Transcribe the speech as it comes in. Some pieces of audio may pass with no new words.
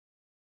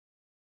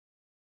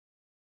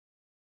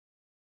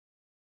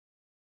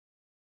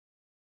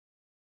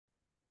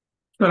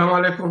السلام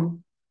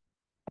عليكم.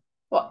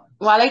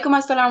 وعليكم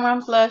السلام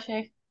ورحمة الله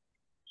Sheikh.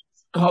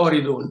 How are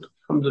you doing?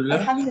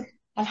 Alhamdulillah.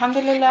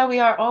 Alhamdulillah, we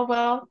are all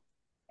well.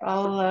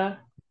 All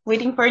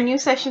waiting for a new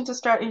session to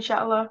start,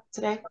 inshallah,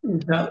 today.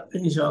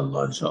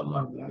 Inshallah,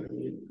 inshallah.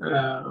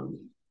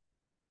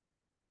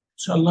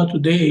 Inshallah,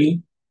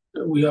 today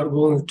we are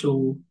going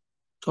to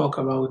talk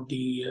about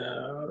the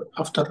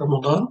after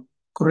Ramadan,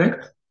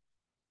 correct?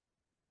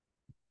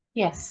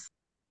 Yes.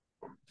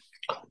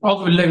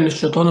 أعوذ بالله من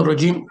الشيطان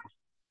الرجيم.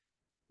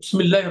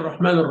 بسم الله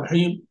الرحمن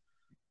الرحيم.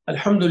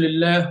 الحمد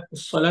لله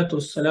والصلاة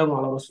والسلام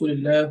على رسول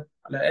الله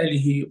على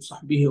آله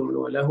وصحبه ومن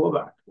والاه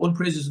وبعد. All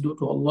praises due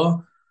to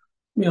Allah.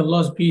 May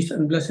Allah's peace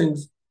and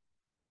blessings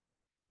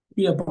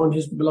be upon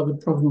His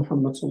beloved Prophet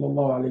Muhammad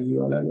sallallahu alayhi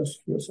wa alihi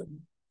wa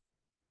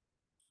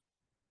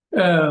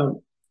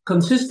sallam.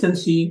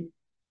 Consistency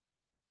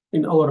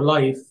in our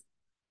life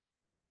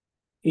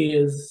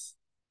is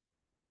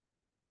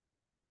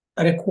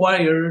a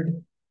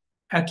required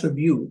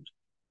attribute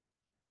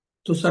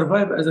to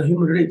survive as a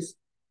human race.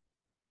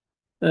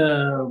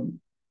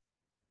 And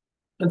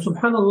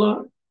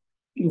subhanallah,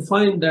 you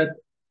find that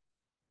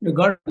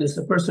regardless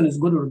a person is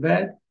good or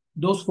bad,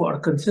 those who are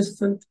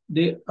consistent,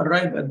 they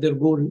arrive at their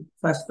goal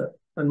faster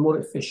and more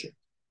efficient.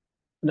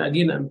 And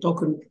again, I'm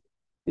talking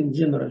in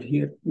general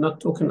here,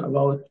 not talking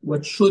about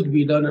what should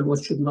be done and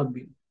what should not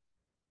be.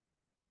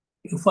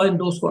 You find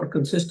those who are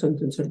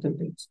consistent in certain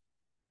things.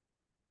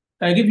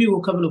 I give you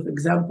a couple of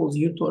examples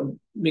here to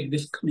make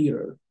this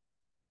clearer.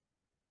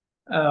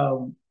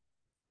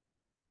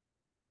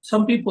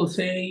 Some people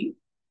say,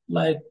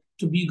 like,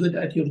 to be good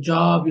at your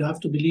job, you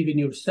have to believe in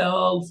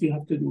yourself, you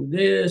have to do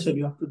this, and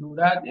you have to do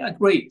that. Yeah,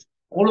 great.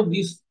 All of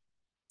these,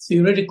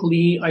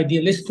 theoretically,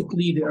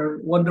 idealistically, they are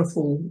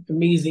wonderful,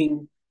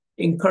 amazing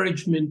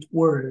encouragement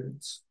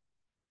words,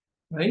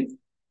 right?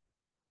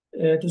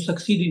 To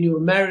succeed in your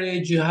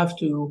marriage, you have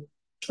to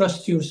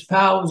trust your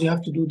spouse, you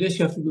have to do this,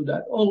 you have to do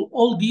that.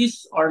 All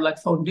these are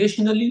like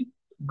foundationally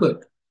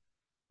good.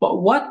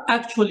 But what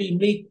actually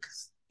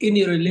makes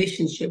any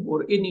relationship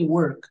or any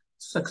work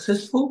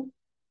successful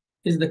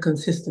is the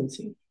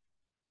consistency.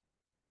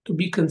 To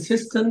be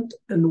consistent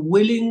and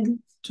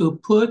willing to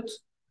put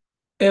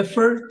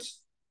effort,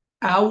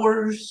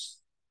 hours,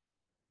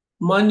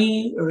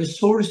 money,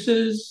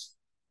 resources,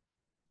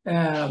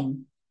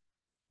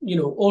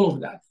 all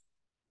of that.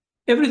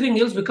 Everything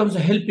else becomes a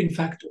helping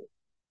factor.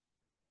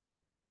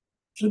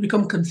 So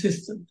become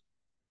consistent.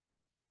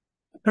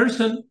 A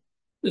person,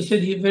 they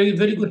said he's a very,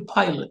 very good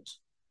pilot.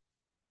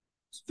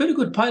 Very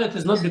good pilot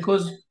is not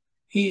because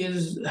he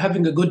is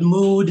having a good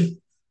mood.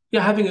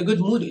 Yeah, having a good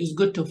mood is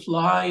good to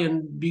fly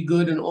and be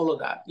good and all of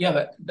that.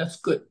 Yeah, that's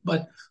good.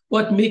 But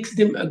what makes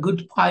them a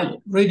good pilot?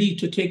 Ready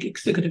to take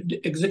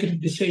executive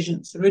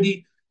decisions,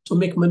 ready to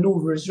make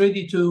maneuvers,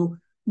 ready to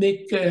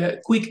make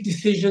quick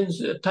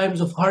decisions at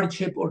times of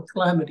hardship or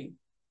calamity.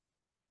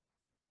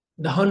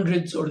 The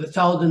hundreds or the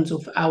thousands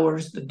of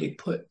hours that they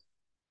put.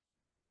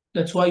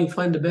 That's why you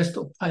find the best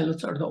of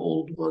pilots are the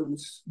old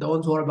ones, the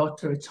ones who are about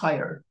to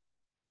retire,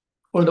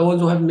 or the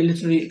ones who have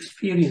military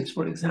experience,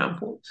 for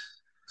example,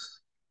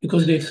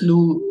 because they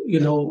flew,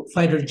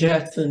 fighter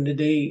jets and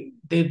they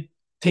did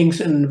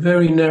things in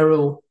very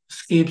narrow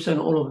escapes and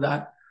all of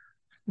that.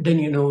 Then,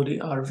 they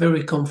are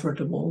very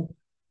comfortable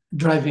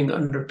driving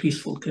under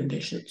peaceful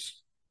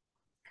conditions.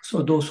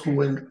 So those who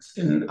are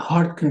in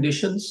hard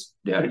conditions,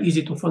 they are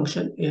easy to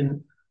function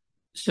in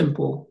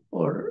simple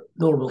or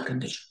normal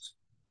conditions.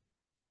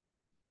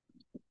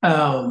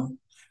 Same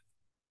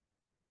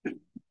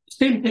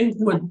thing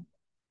with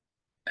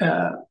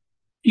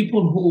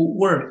people who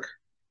work.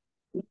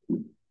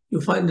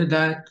 You find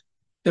that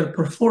their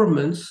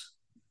performance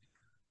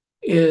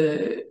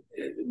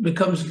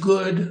becomes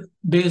good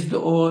based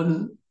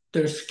on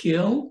their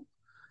skill,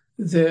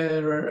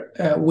 their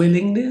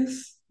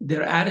willingness,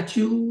 their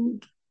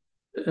attitude.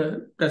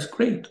 That's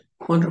great,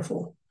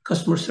 wonderful.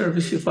 Customer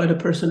service, you find a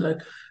person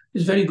like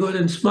is very good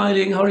and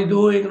smiling, how are you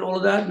doing, and all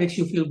of that makes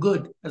you feel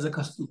good as a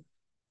customer.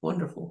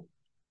 Wonderful.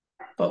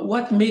 But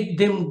what makes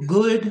them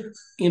good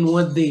in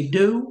what they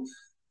do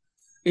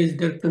is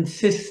they're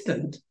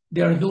consistent.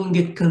 They are doing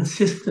it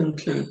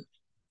consistently.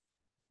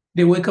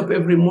 They wake up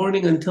every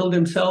morning and tell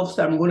themselves,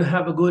 I'm going to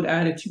have a good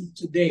attitude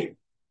today.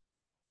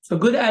 So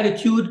good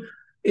attitude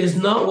is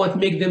not what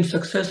makes them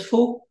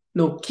successful.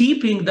 No,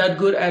 keeping that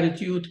good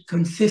attitude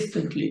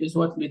consistently is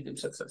what made them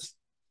successful.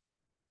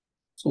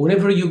 So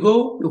whenever you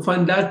go, you'll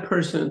find that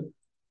person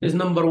is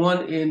number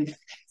one in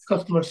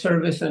customer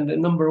service and the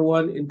number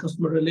one in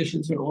customer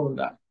relations and all of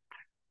that.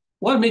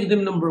 What makes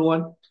them number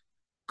one?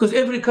 Because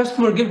every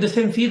customer gives the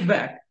same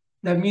feedback.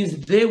 That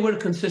means they were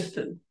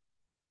consistent.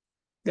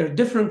 There are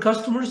different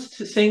customers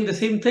saying the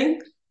same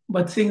thing,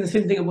 but saying the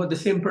same thing about the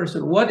same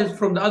person. What is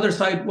from the other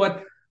side?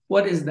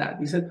 What is that?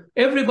 He said,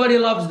 everybody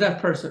loves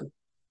that person.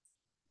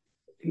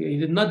 He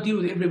did not deal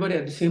with everybody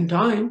at the same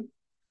time.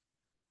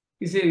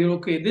 He said,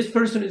 okay, this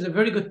person is a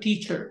very good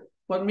teacher.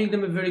 What makes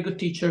them a very good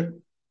teacher?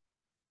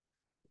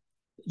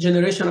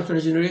 Generation after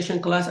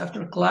generation, class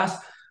after class,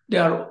 they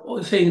are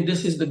saying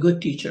this is the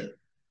good teacher.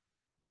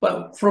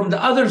 But from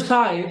the other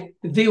side,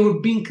 they were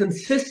being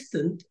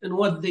consistent in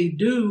what they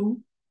do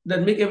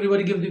that make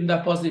everybody give them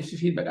that positive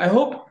feedback. I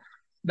hope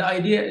the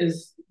idea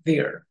is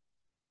there.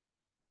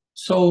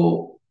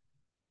 So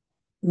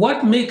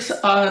what makes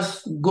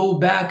us go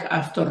back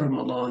after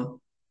Ramadan?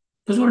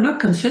 Because we're not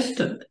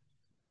consistent.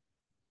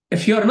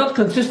 If you're not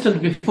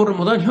consistent before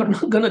Ramadan, you're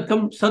not going to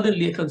come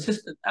suddenly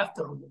consistent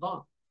after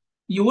Ramadan.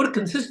 You were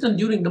consistent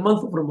during the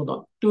month of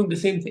Ramadan, doing the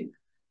same thing.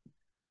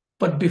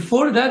 But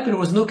before that, there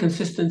was no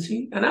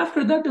consistency. And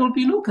after that, there will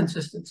be no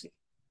consistency.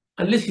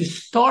 Unless you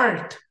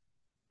start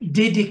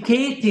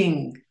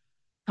dedicating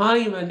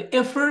time and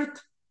effort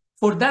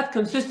for that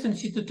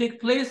consistency to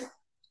take place,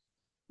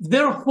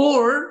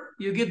 therefore,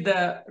 you get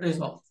the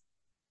result.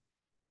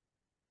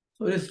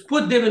 So let's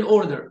put them in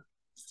order.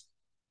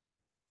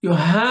 You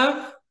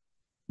have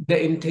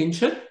the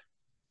intention,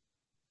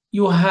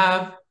 you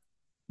have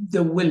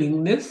the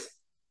willingness,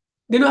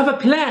 then you have a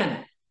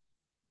plan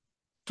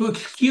to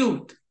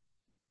execute.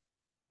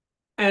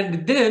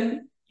 And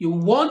then you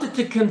want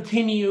to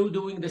continue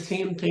doing the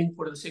same thing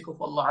for the sake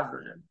of Allah Azza wa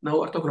Jalla. Now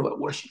we're talking about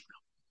worship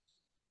now.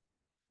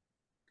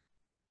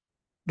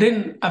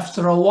 Then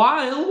after a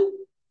while,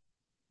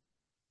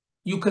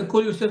 you can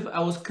call yourself, I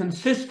was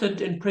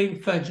consistent in praying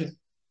Fajr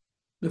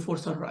before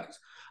sunrise.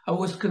 I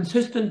was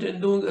consistent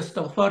in doing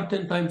istighfar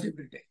 10 times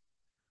every day.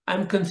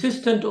 I'm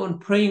consistent on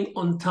praying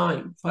on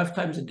time, 5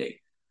 times a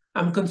day.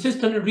 I'm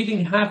consistent in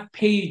reading half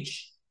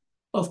page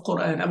of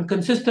Quran. I'm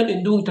consistent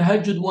in doing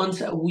tahajjud once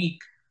a week.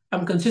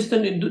 I'm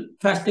consistent in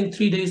fasting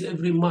 3 days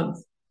every month.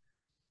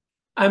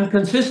 I'm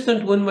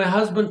consistent when my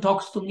husband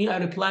talks to me, I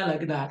reply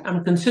like that.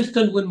 I'm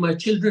consistent when my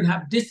children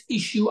have this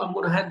issue, I'm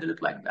going to handle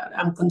it like that.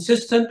 I'm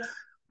consistent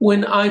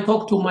when I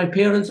talk to my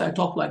parents, I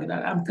talk like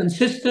that. I'm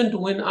consistent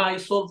when I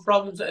solve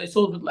problems, I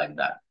solve it like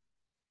that.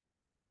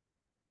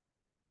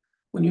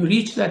 When you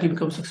reach that, you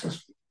become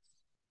successful.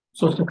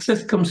 So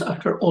success comes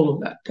after all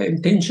of that. The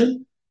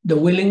intention, the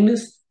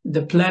willingness,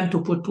 the plan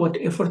to put what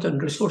effort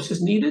and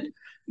resources needed.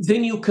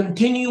 Then you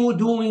continue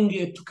doing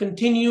it,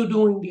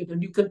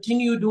 and you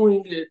continue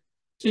doing it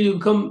till you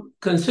become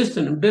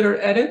consistent and better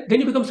at it. Then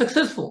you become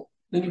successful.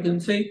 Then you can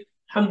say,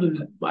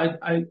 Alhamdulillah,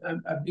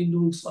 I've been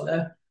doing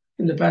salah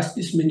in the past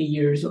this many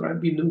years, or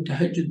I've been doing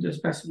tahajjud this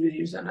past many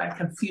years, and I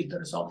can feel the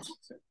results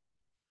of it.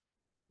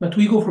 But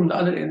we go from the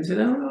other end and say,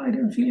 no, I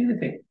didn't feel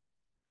anything.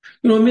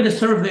 You know, I made a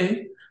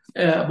survey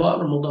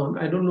about Ramadan.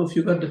 I don't know if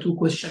you got the 2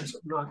 questions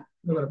or not.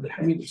 Abdul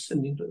Hamid is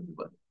sending to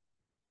everybody.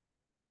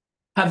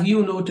 Have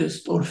you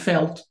noticed or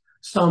felt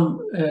some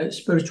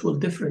spiritual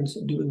difference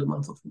during the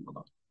month of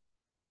Ramadan?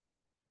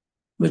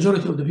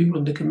 Majority of the people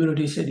in the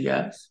community said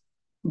yes,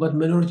 but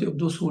minority of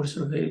those who were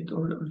surveyed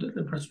or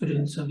the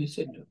prosperity survey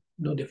said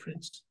no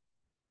difference.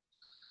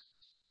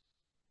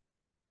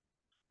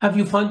 Have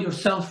you found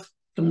yourself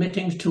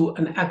committing to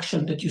an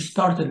action that you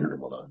started in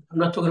Ramadan? I'm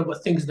not talking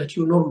about things that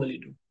you normally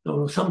do.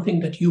 No, something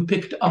that you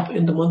picked up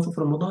in the month of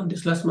Ramadan,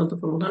 this last month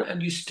of Ramadan,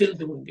 and you're still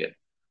doing it.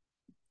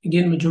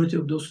 Again, majority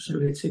of those who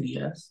surveyed said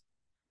yes.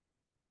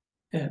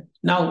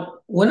 Now,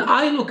 when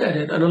I look at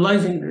it,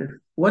 analyzing it,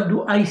 what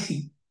do I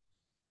see?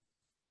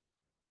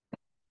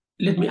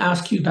 Let me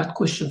ask you that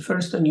question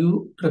first, and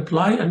you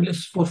reply, and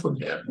let's go from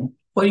there.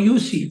 What do you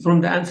see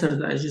from the answer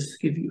that I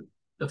just gave you?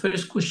 The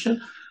first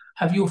question,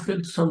 have you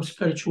felt some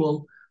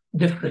spiritual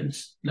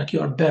difference, like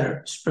you are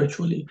better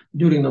spiritually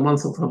during the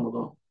month of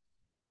Ramadan?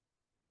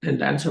 And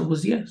the answer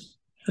was yes.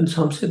 And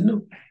some said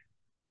no.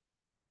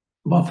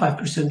 About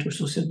 5% or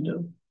so said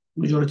no.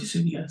 Majority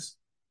said yes.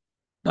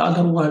 The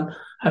other one,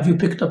 have you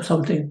picked up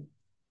something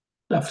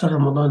after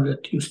Ramadan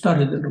that you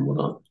started in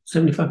Ramadan?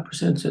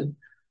 75% said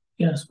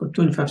yes, but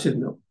 25% said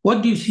no.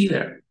 What do you see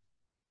there,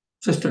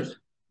 sisters?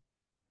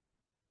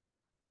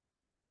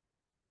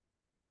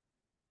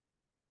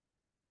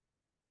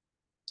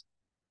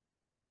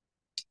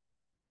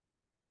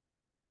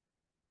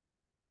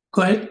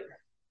 Go ahead.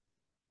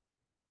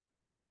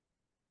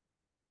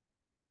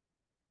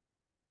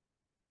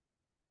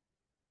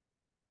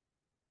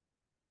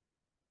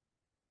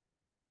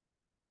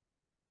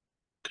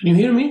 Can you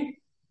hear me?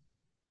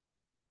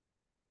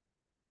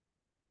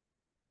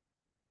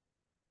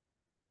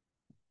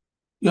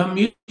 You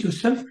unmute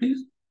yourself,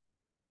 please.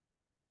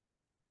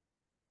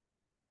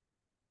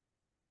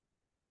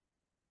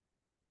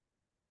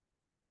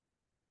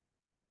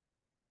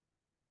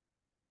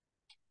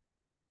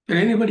 Can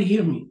anybody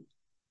hear me?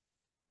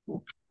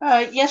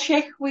 Yes,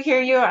 Sheikh, we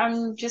hear you.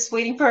 I'm just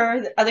waiting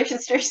for the other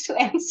sisters to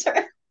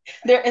answer.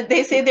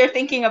 They say they're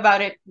thinking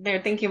about it.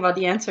 They're thinking about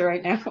the answer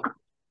right now.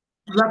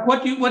 Like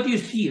what do you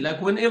see?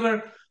 Like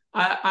whenever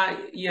I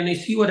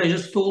see what I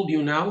just told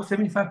you now,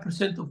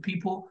 75% of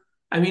people,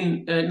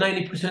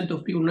 90%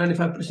 of people,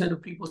 95%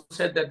 of people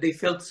said that they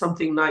felt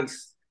something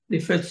nice. They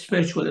felt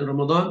spiritual in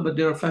Ramadan, but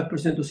there are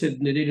 5% who said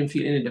they didn't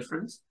feel any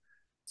difference.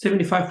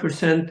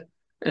 75%,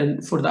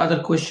 and for the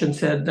other question,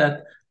 said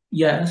that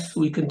yes,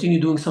 we continue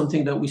doing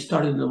something that we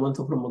started in the month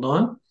of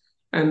Ramadan,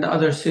 and the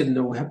others said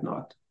no, we have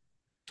not.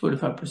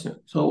 25%.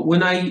 So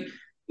when I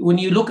when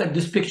you look at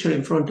this picture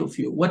in front of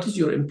you, what is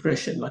your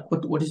impression? Like,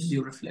 what is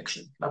your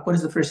reflection? Like, what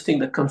is the first thing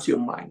that comes to your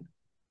mind?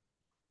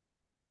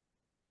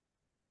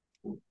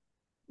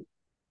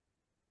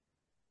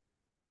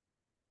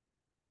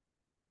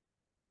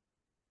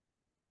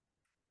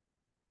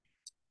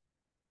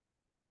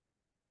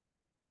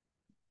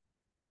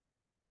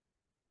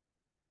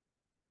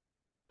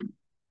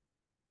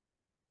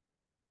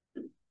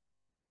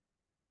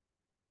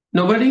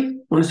 Nobody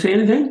want to say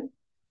anything?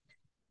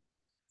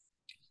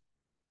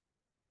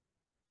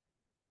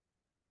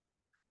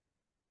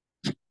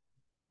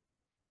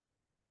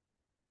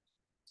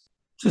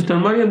 Sister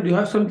Mariam, do you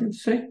have something to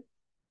say?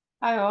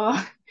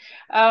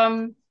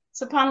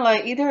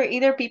 SubhanAllah,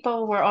 either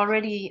people were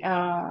already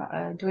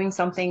doing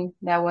something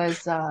that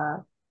was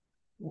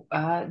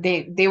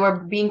they were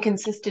being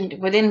consistent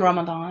within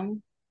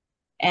Ramadan,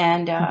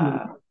 and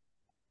now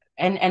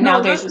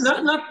No, there's just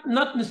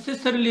not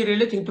necessarily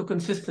relating to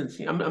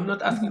consistency. I'm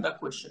not asking Mhm. that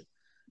question.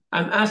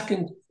 I'm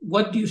asking,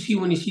 what do you see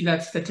when you see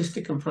that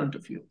statistic in front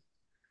of you?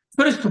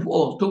 First of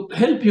all, to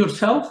help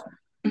yourself,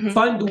 Mhm.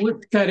 find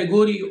which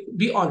category,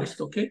 be honest,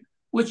 okay?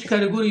 Which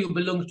category you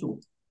belong to.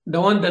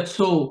 The one that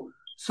saw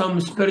some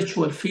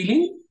spiritual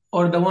feeling,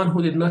 or the one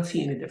who did not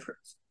see any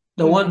difference?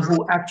 The one Mhm. who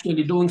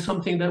actually doing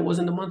something that was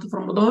in the month of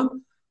Ramadan,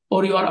 or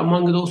you are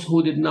among those who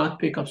did not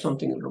pick up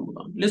something in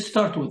Ramadan? Let's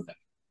start with that.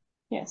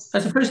 Yes,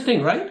 That's the first thing,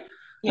 right?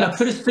 Like, yes,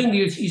 first thing,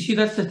 you see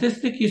that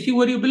statistic, you see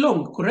where you belong,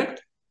 correct?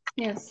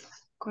 yes, of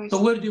So course.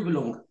 where do you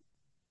belong?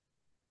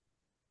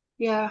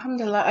 Yeah,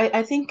 alhamdulillah.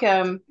 I think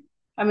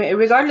I mean,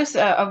 regardless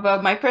of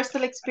my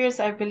personal experience,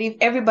 I believe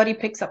everybody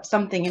picks up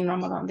something in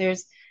Ramadan.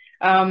 There's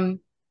um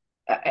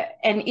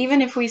and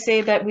even if we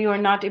say that we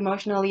were not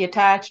emotionally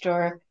attached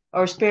or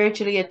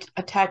spiritually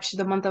attached to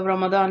the month of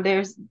Ramadan,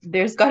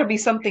 there's got to be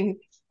something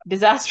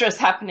disastrous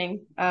happening.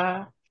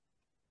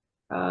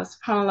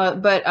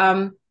 SubhanAllah. But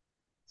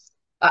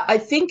I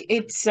think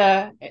it's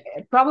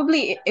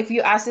probably if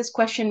you ask this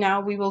question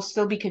now, we will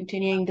still be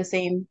continuing the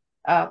same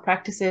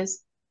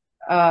practices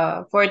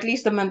for at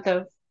least the month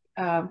of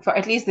for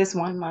at least this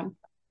 1 month.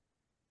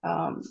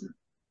 Um,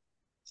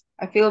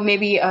 I feel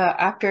maybe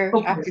Okay.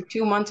 after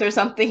 2 months or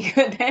something,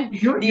 then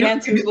You, the you,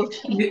 answers will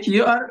change.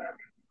 you are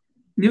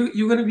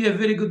you're going to be a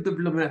very good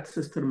diplomat,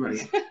 Sister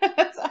Maria.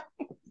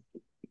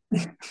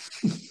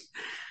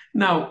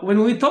 Now, when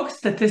we talk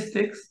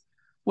statistics,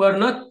 we're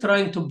not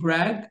trying to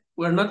brag.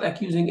 We're not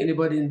accusing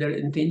anybody in their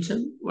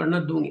intention. We're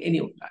not doing any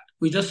of that.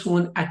 We just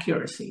want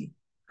accuracy,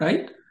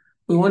 right?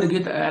 We want to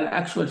get an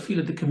actual feel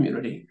of the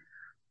community.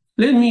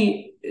 Let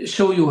me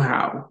show you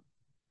how,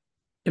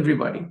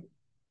 everybody.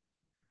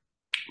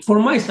 For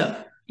myself,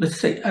 let's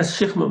say, as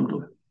Sheikh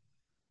Mamdouh,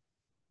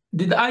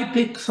 did I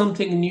pick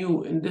something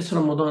new in this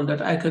Ramadan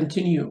that I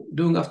continue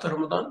doing after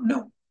Ramadan?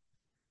 No,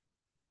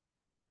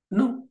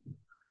 no.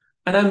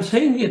 And I'm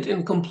saying it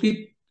in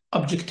complete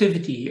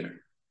objectivity here.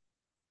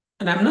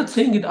 And I'm not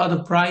saying it out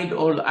of pride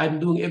or I'm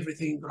doing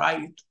everything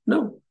right.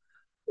 No,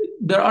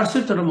 there are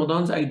certain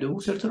Ramadans I do,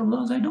 certain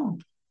Ramadans I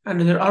don't.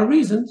 And there are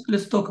reasons.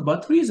 Let's talk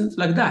about reasons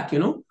like that, you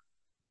know.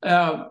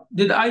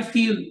 Did I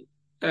feel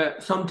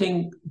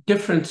something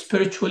different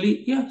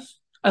spiritually? Yes,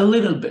 a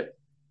little bit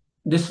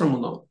this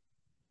Ramadan.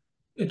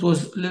 It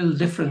was a little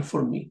different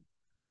for me.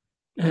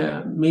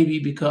 Maybe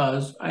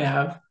because I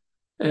have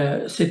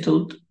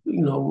settled,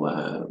 you know,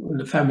 on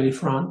the family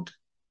front.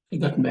 I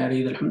got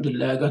married,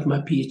 alhamdulillah, I got my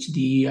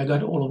PhD, I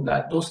got all of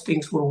that. Those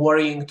things were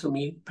worrying to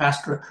me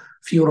past a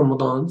few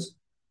Ramadans,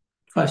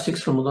 5,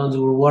 6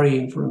 Ramadans were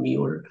worrying for me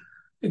or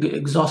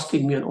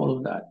exhausting me and all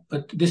of that.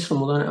 But this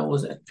Ramadan, I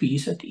was at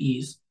peace, at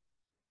ease.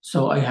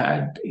 So I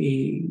had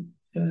a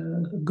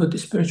good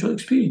spiritual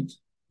experience.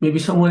 Maybe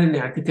someone in the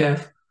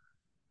I'tikaf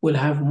will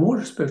have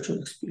more spiritual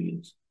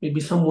experience. Maybe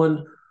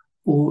someone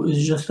who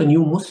is just a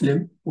new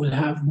Muslim will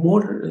have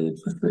more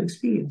spiritual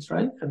experience,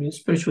 right? I mean,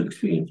 spiritual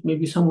experience.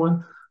 Maybe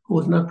someone who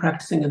was not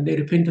practicing and they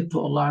repented to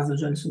Allah Azza wa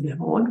Jalla, so they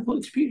have a wonderful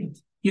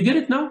experience. You get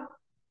it now?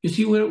 You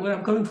see where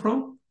I'm coming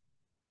from?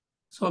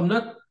 So I'm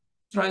not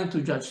trying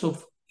to judge. So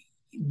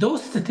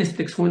those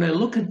statistics, when I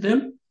look at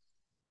them,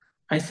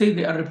 I say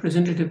they are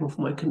representative of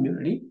my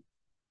community.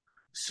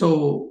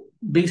 So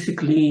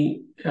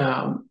basically,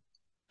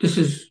 this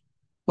is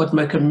what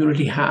my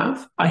community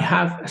have. I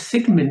have a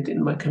segment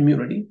in my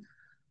community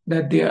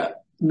that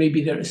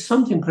maybe there is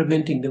something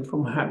preventing them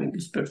from having a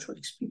spiritual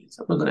experience.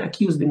 I'm not going to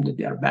accuse them that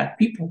they are bad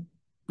people. I'm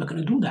not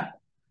going to do that.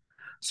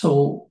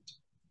 So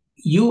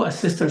you, as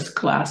sisters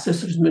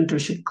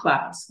mentorship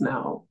class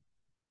now,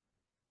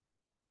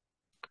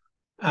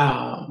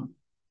 um,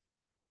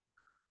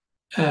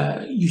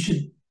 you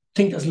should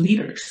think as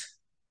leaders.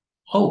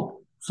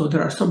 Oh, so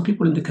there are some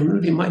people in the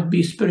community might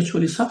be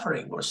spiritually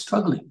suffering or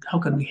struggling. How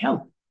can we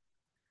help?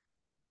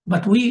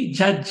 But we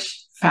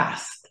judge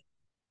fast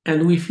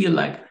and we feel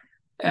like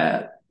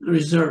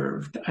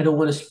reserved. I don't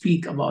want to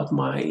speak about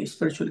my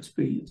spiritual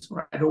experience,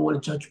 or I don't want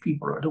to judge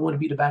people, or I don't want to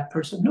be the bad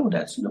person. No,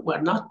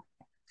 we're not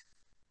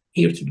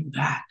here to do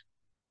that.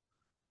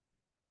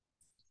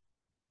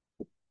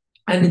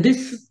 And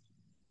this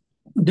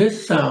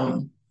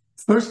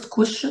first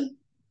question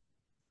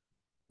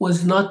was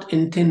not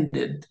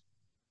intended.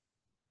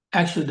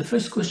 Actually, the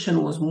first question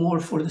was more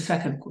for the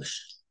second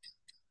question.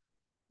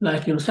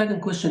 Like, second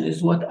question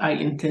is what I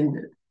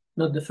intended,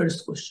 not the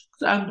first question,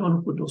 because I don't want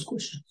to put those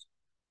questions.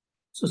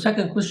 So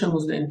second question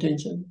was the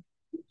intention.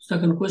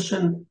 Second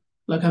question,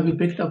 like, have you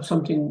picked up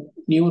something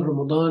new in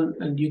Ramadan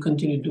and you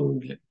continue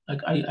doing it?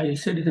 Like, I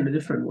said it in a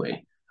different way.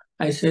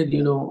 I said,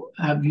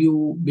 have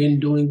you been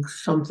doing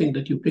something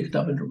that you picked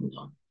up in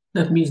Ramadan?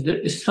 That means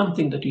there is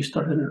something that you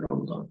started in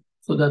Ramadan.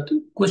 So that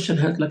question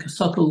has like a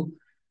subtle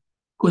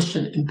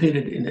question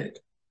embedded in it.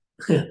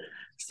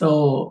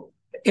 So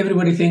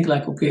everybody think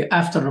like, okay,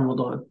 after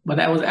Ramadan, but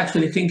I was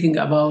actually thinking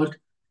about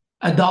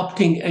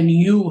adopting a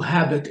new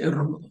habit in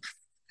Ramadan.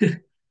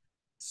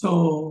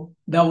 So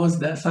that was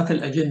the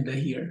subtle agenda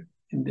here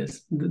in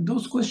this.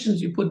 Those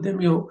questions, you put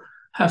them, you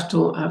have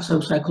to have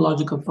some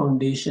psychological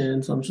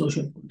foundation, some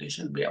social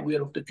foundation, be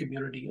aware of the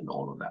community and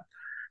all of that.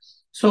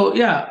 So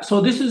yeah, so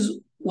this is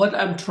what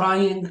I'm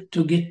trying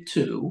to get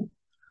to.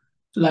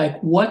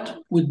 Like, what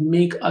would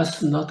make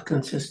us not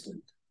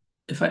consistent?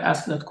 If I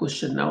ask that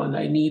question now, and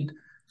I need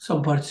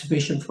some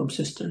participation from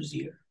sisters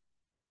here.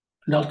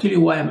 And I'll tell you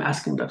why I'm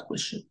asking that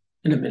question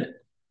in a minute.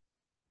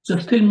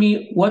 Just tell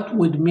me what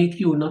would make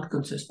you not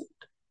consistent.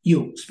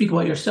 You speak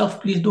about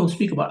yourself, please don't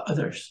speak about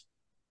others.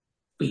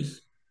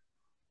 Please.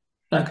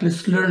 Like,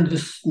 let's learn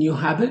this new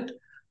habit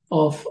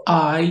of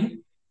I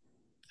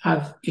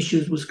have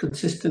issues with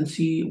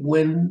consistency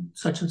when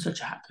such and such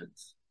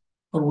happens,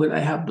 or when I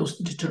have those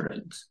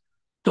deterrents.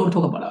 Don't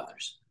talk about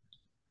others.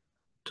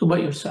 Talk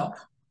about yourself.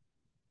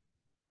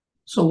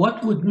 So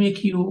what would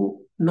make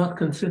you not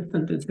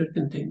consistent in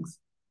certain things?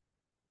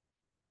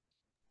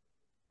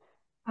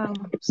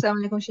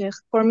 Assalamu alaikum, Sheikh.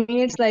 For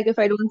me, it's like if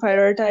I don't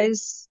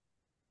prioritize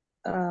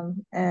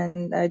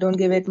and I don't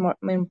give it more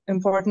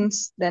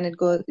importance, then it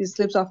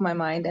slips off my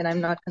mind and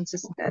I'm not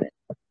consistent at it.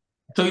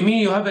 So you mean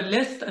you have a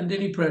list and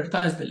then you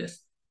prioritize the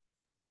list?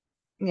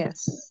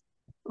 Yes.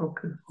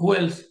 Okay. Who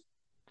else?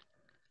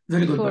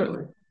 Very good, by the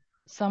way.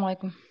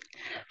 Assalamu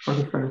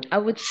alaikum. I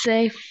would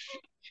say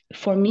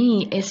for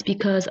me, it's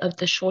because of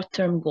the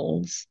short-term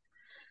goals.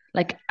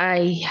 Like,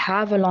 I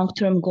have a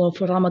long-term goal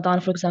for Ramadan,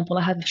 for example.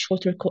 I have a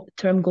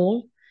shorter-term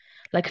goal,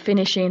 like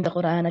finishing the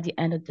Quran at the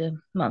end of the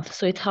month.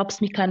 So it helps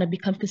me kind of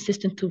become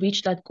consistent to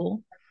reach that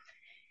goal.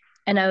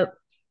 And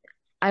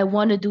I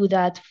want to do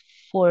that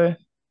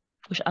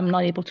which I'm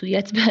not able to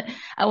yet, but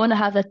I want to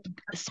have that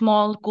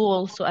small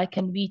goal so I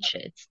can reach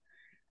it.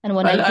 And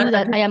when I do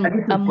that,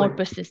 I'm more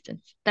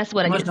persistent. That's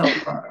what I get.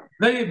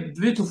 Very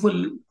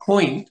beautiful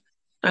point.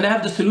 And I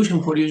have the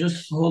solution for you.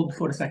 Just hold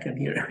for a second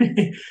here.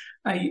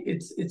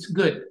 It's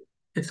good.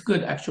 It's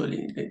good,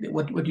 actually.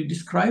 What you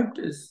described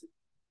has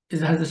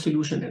a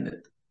solution in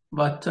it.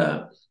 But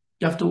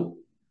you have to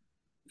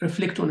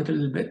reflect on it a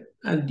little bit.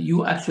 And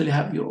you actually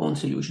have your own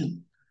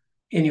solution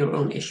in your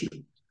own issue.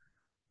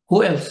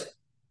 Who else?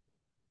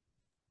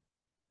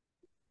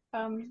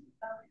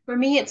 For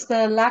me, it's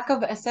the lack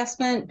of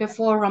assessment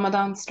before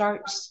Ramadan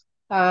starts.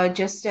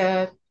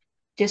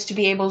 Just to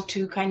be able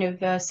to kind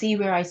of see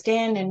where I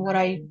stand and what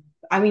I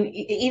mean,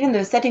 even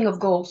the setting of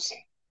goals.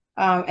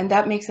 And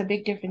that makes a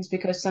big difference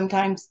because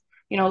sometimes,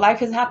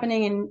 life is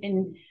happening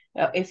and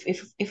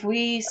if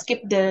we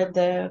skip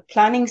the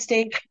planning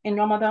stage in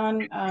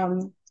Ramadan,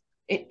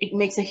 it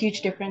makes a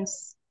huge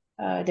difference.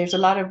 There's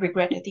a lot of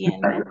regret at the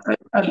end.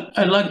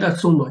 I like that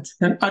so much.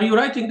 And are you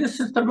writing this,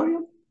 Sister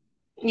Mariam?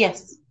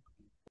 Yes.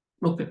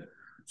 Okay.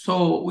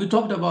 So we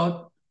talked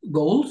about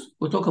goals.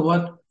 We talked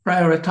about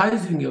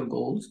prioritizing your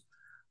goals.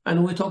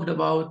 And we talked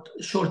about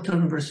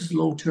short-term versus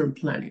long-term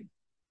planning.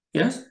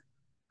 Yes?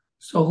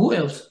 So who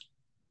else?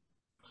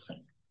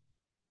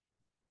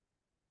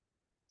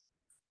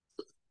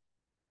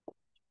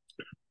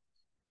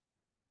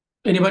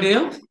 Anybody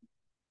else?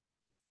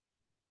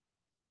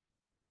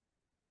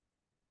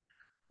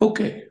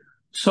 Okay.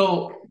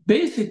 So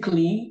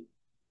basically,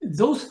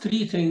 those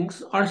three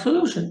things are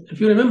solution.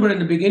 If you remember in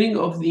the beginning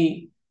of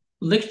the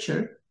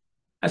lecture,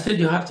 I said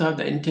you have to have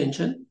the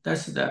intention.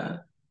 That's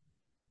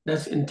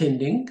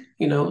intending.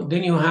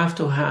 Then you have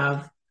to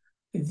have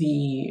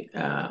the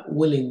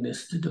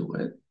willingness to do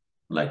it.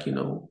 Like,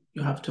 you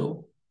have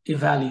to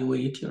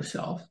evaluate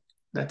yourself.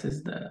 That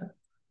is the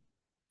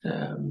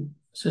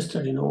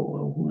sister,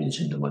 who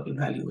mentioned about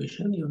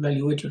evaluation. You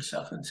evaluate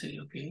yourself and say,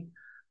 okay,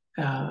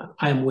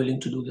 I am willing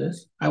to do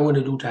this. I want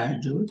to do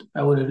tahajjud.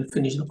 I want to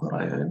finish the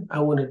Quran. I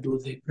want to do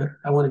dhikr.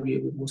 I want to be a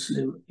good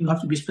Muslim. You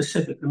have to be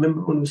specific.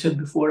 Remember when we said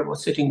before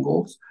about setting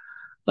goals?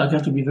 Like, you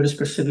have to be very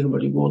specific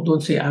about your goal.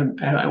 Don't say, I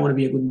want to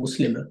be a good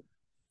Muslim.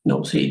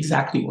 No, say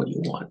exactly what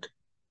you want.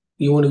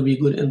 You want to be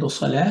good in the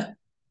salah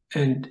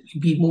and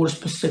be more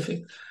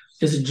specific.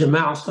 Is it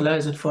jama'ah salah?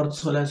 Is it fard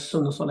salah? Is it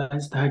sunnah salah?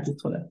 Is it tahajjud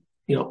salah?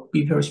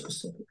 Be very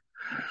specific.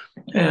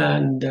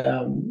 And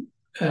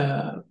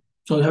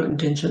so you have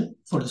intention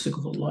for the sake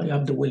of Allah. You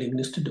have the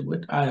willingness to do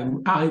it. I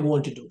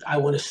want to do it. I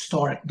want to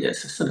start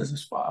this as soon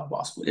as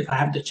possible. If I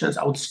have the chance,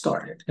 I would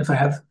start it. If I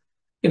have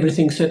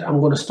everything set, I'm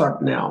going to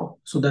start now.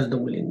 So that's the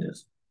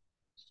willingness.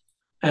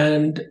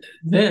 And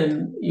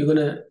then you're going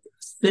to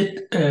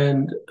sit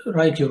and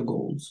write your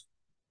goals.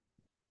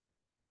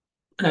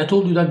 And I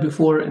told you that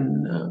before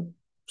in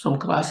some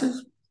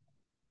classes.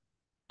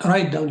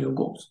 Write down your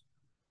goals.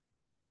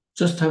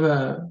 Just have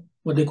a,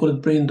 what they call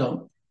it, brain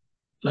dump.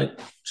 Like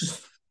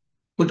just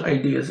put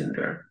ideas in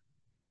there,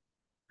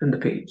 in the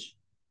page,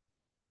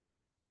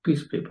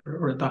 piece of paper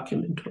or a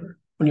document or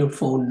on your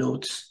phone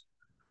notes.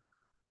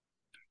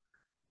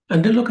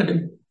 And then look at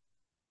them.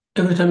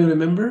 Every time you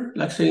remember,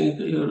 like saying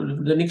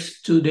the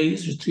next 2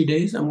 days or 3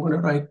 days, I'm going to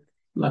write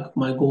like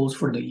my goals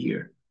for the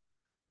year.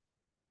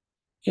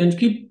 And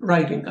keep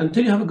writing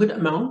until you have a good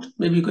amount,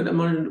 maybe a good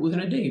amount within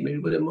a day, maybe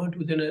a good amount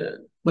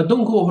but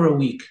don't go over a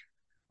week.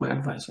 My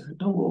advice,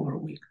 don't go over a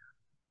week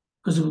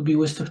because it would be a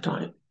waste of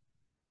time.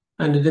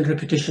 And then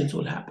repetitions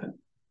will happen.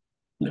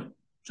 No,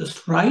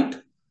 just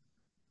write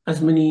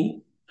as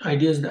many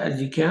ideas as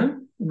you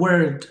can.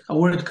 A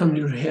word come to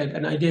your head,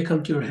 an idea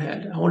come to your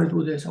head. I want to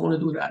do this, I want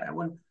to do that. I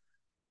want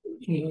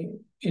in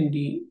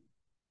the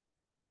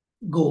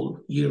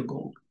year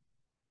goal.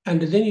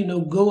 And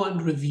then, go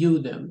and review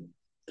them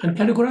and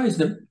categorize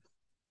them.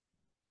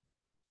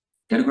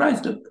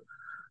 Categorize them.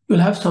 You'll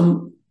have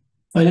some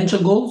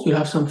financial goals, you'll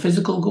have some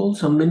physical goals,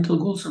 some mental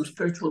goals, some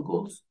spiritual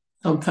goals,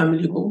 some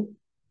family goals,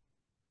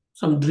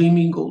 some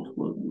dreaming goals,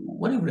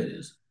 whatever it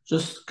is.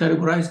 Just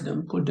categorize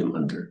them, put them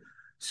under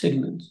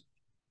segments.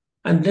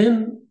 And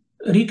then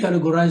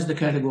recategorize the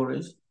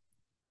categories.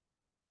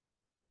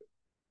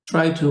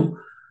 Try to,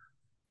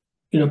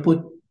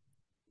 put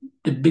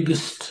the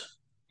biggest,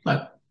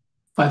 like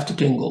 5 to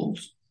 10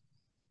 goals.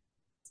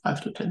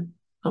 5 to 10,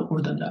 not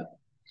more than that.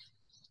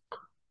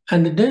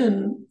 And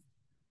then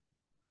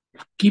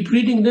keep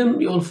reading them.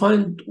 You'll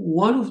find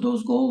one of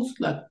those goals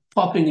like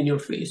popping in your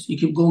face. You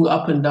keep going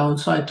up and down,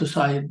 side to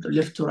side,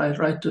 left to right,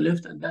 right to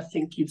left, and that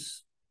thing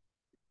keeps,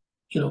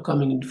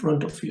 coming in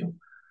front of you.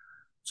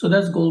 So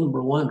that's goal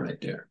number 1 right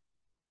there,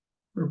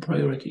 or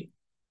priority.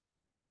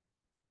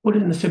 Put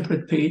it in a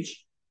separate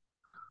page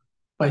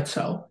by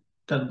itself,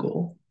 that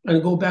goal,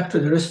 and go back to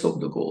the rest of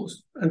the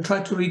goals and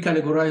try to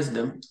recategorize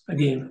them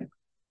again.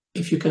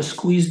 If you can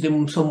squeeze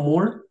them some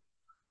more,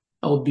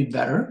 that would be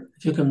better.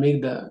 If you can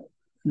make the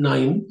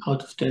 9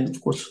 out of 10,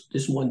 of course,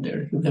 there's one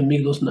there. If you can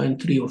make those 9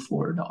 3 or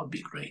 4, that would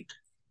be great.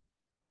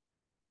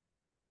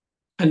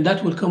 And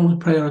that will come with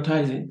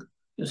prioritizing.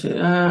 You say,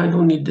 I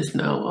don't need this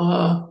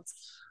now.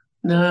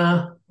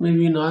 Nah,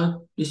 maybe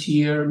not this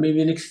year,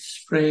 maybe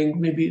next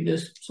spring, maybe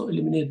this. So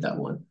eliminate that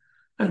one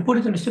and put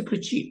it in a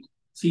separate sheet.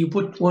 So you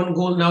put one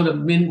goal now, the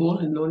main goal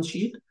in one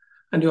sheet,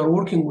 and you are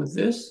working with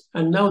this.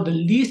 And now the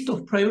list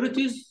of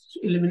priorities,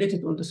 eliminate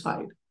it on the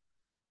side.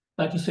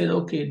 Like you said,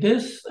 okay,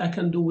 this I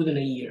can do within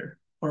a year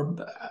or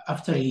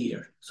after a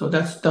year. So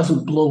that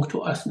doesn't belong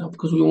to us now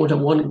because we want a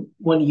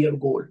one year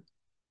goal.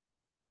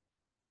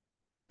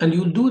 And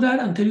you'll do that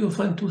until you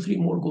find 2, 3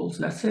 more goals.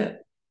 That's it.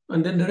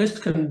 And then the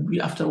rest can be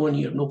after 1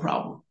 year, no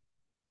problem.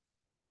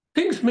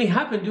 Things may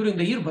happen during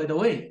the year, by the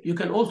way. You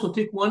can also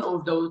take one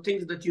of the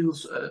things that you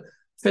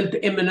felt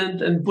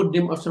imminent and put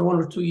them after 1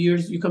 or 2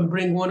 years. You can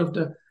bring one of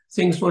the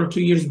things 1 or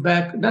 2 years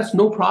back. That's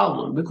no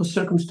problem because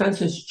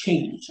circumstances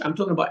change. I'm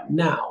talking about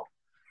now.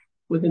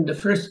 Within the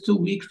first 2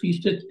 weeks, we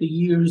set the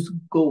year's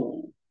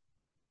goal.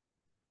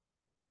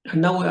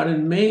 And now we are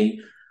in May,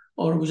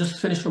 or we just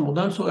finished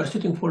Ramadan, so we are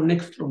sitting for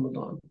next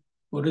Ramadan.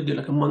 Already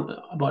like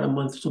about a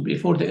month. So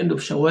before the end of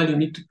Shawwal, you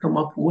need to come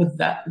up with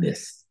that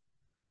list.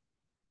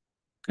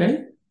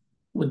 Okay?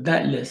 With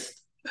that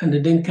list. And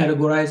then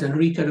categorize and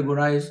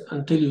recategorize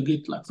until you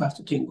get like 5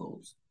 to 10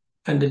 goals.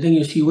 And then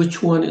you see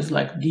which one is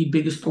like the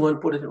biggest one,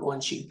 put it in one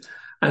sheet.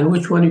 And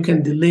which one you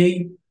can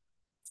delay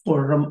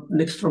for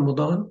next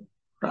Ramadan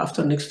or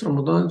after next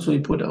Ramadan, so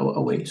you put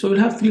away. So you'll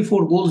have 3,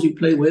 4 goals you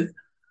play with.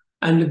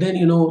 And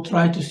then,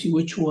 try to see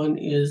which one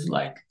is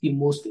like the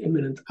most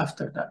imminent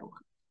after that one.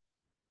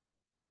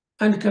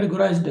 And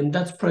categorize them.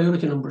 That's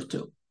priority number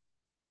 2.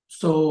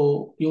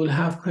 So you will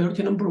have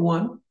priority number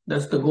 1.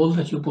 That's the goal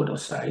that you put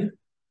aside.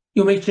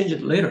 You may change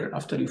it later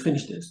after you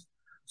finish this.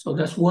 So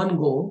that's one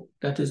goal.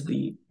 That is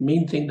the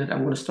main thing that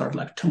I'm going to start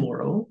like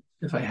tomorrow,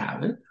 if I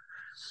have it.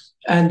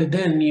 And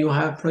then you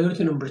have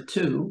priority number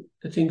 2.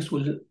 The things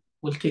will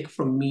take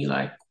from me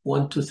like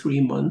 1 to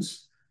 3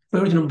 months.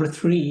 Priority number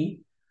 3,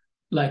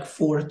 like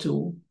 4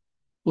 to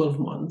 12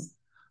 months.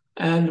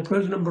 And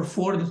priority number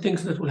 4, the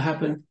things that will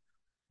happen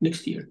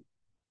next year.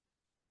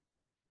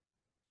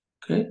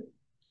 Okay?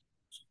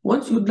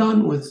 Once you're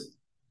done with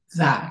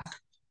that,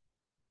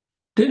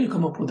 then you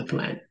come up with a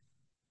plan.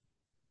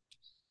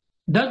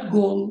 That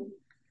goal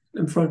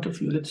in front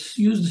of you, let's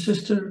use the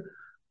sister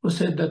who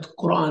said that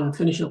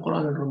finish the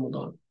Quran in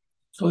Ramadan.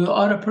 So you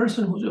are a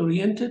person who's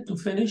oriented to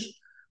finish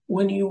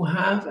when you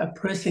have a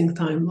pressing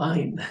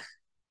timeline.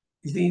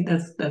 You see,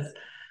 that's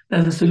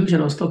the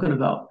solution I was talking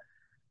about.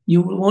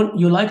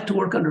 You like to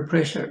work under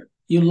pressure.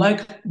 You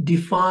like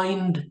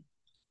defined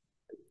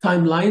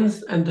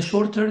timelines, and the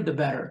shorter, the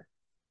better.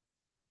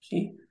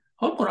 See,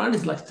 whole Quran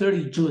is like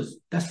 30 juz.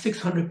 That's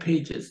 600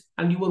 pages,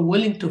 and you were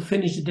willing to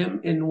finish them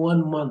in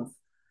 1 month.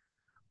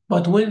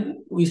 But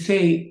when we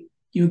say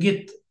you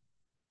get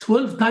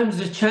 12 times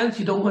the chance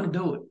you don't want to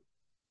do it.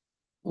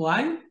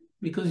 Why?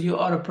 Because you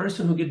are a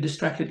person who gets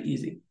distracted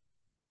easy.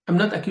 I'm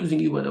not accusing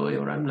you, by the way,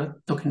 or I'm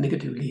not talking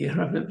negatively here.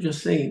 I'm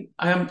just saying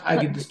I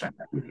get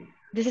distracted easy.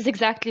 This is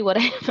exactly what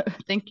I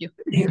thank you.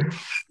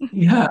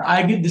 Yeah,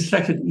 I get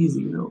distracted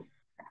easy, you know.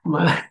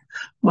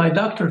 My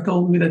doctor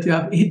told me that you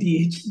have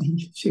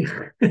ADHD, Sheikh.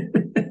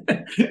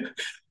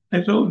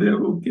 I told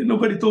him, okay,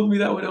 nobody told me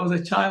that when I was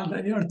a child,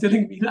 and you're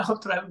telling me now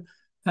after I'm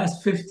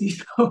past 50.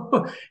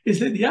 So he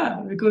said, yeah,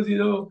 because you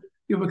know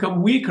you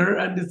become weaker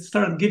and it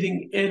starts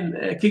getting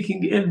in,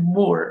 kicking in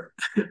more.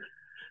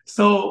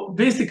 So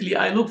basically,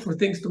 I look for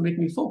things to make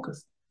me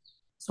focus.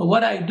 So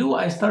what I do,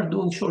 I start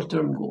doing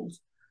short-term goals.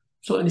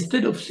 So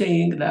instead of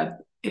saying that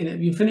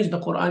you finish the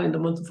Quran in the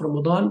month of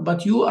Ramadan,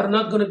 but you are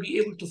not going to be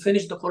able to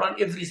finish the Quran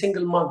every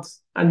single month.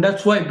 And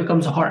that's why it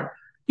becomes hard.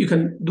 You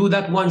can do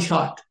that one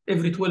shot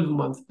every 12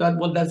 months.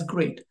 That's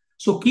great.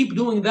 So keep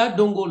doing that,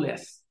 don't go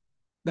less.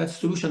 That's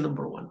solution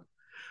number one.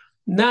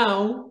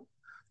 Now,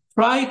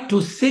 try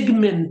to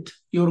segment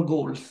your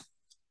goals.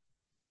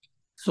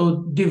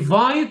 So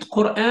divide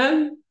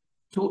Quran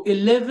to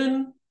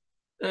 11,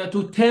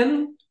 to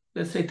 10,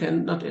 let's say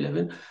 10, not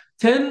 11,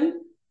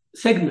 10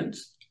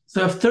 segments.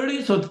 So you have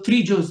 30, so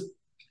 3 juz.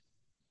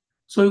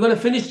 So you're going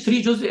to finish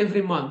 3 juz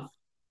every month.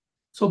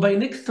 So by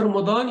next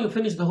Ramadan, you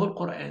finish the whole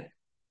Quran.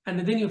 And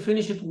then you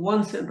finish it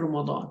once in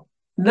Ramadan.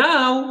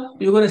 Now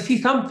you're going to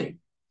see something.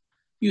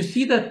 You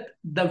see that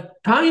the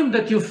time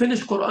that you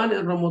finish Quran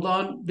in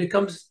Ramadan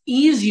becomes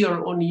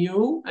easier on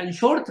you and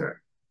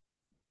shorter.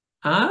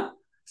 Huh?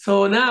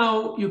 So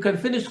now you can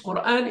finish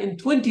Quran in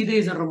 20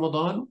 days in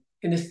Ramadan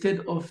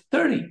instead of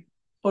 30.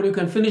 Or you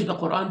can finish the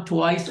Quran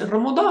twice in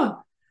Ramadan.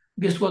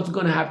 Guess what's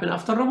going to happen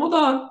after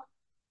Ramadan?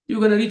 You're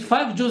going to read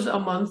 5 juz a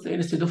month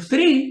instead of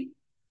 3.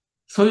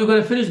 So you're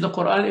going to finish the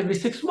Quran every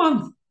 6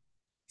 months.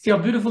 See how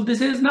beautiful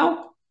this is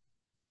now?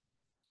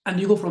 And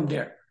you go from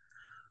there.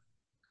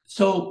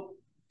 So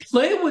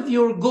play with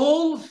your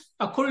goals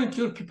according to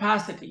your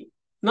capacity,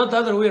 not the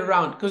other way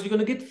around, because you're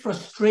going to get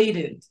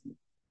frustrated.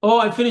 Oh,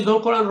 I finished the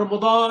whole Quran in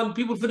Ramadan.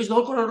 People finish the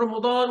whole Quran in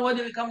Ramadan. Why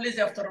did they become lazy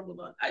after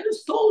Ramadan? I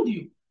just told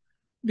you.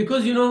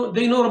 Because, you know,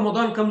 they know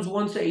Ramadan comes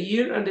once a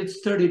year and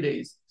it's 30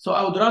 days. So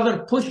I would rather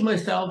push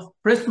myself,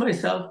 press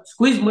myself,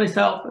 squeeze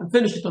myself, and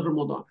finish it in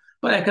Ramadan.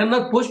 But I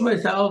cannot push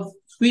myself,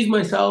 squeeze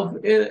myself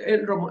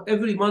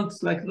every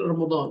month like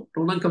Ramadan.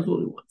 Ramadan comes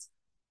only once.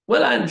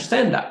 Well, I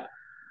understand that.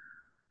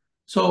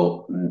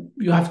 So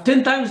you have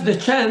 10 times the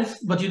chance,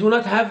 but you do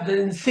not have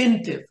the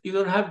incentive. You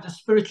don't have the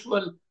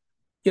spiritual,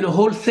 you know,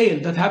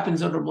 wholesale that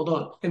happens in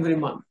Ramadan every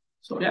month.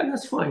 So yeah,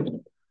 that's fine.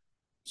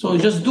 So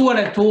just do what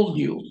I told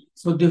you.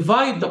 So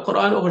divide the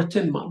Quran over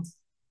 10 months.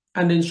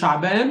 And in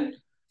Sha'ban,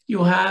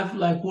 you have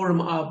like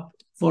warm up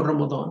for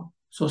Ramadan.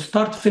 So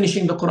start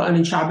finishing the Quran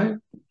in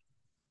Sha'ban.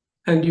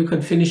 And you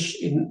can finish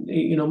in,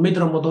 you know,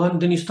 mid-Ramadan.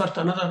 Then you start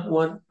another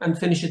one and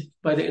finish it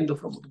by the end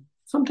of Ramadan.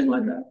 Something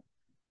like that.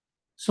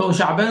 So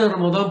Sha'ban and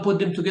Ramadan, put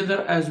them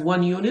together as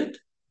one unit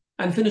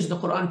and finish the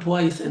Quran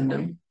twice in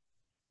them.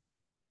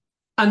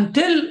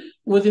 Until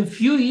within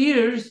few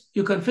years,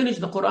 you can finish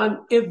the Quran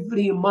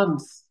every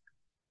month.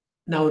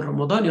 Now in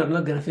Ramadan, you're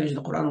not going to finish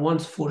the Quran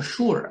once for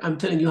sure. I'm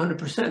telling you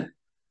 100%.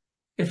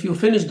 If you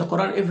finish the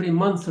Quran every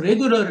month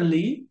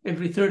regularly,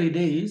 every 30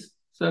 days,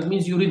 so that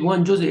means you read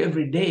 1 juz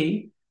every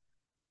day,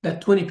 that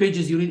 20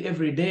 pages you read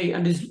every day,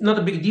 and it's not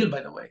a big deal,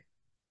 by the way,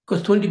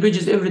 because 20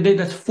 pages every day,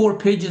 that's 4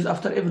 pages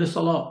after every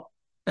salah.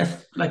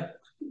 That's like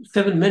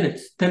 7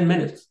 minutes, 10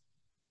 minutes.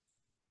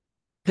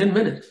 10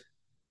 minutes.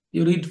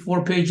 You read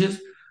 4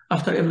 pages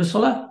after every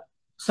salah.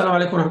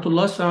 Assalamu alaikum wa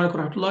rahmatullah, assalamu alaikum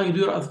wa rahmatullah. You do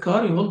your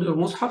adhkar, you hold your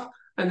mushaf,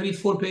 and read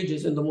 4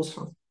 pages in the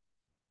mushaf.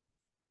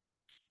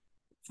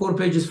 4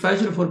 pages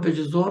Fajr, 4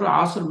 pages Dhuhr,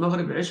 Asr,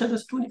 Maghrib, Isha,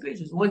 that's 20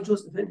 pages. 1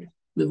 juz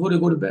before you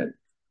go to bed.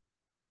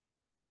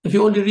 If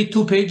you only read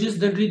 2 pages,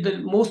 then read the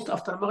most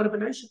after Maghrib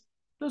and Isha.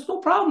 There's no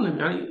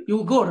problem.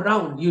 You go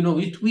around, you know,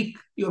 you tweak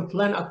your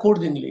plan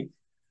accordingly.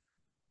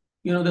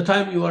 You know, the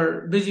time you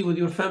are busy with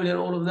your family and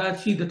all of that,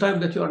 see the time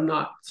that you are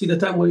not. See the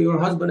time when your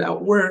husband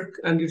at work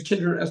and your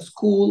children at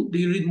school, do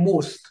you read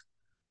most?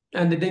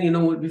 And then, you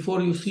know,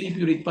 before you sleep,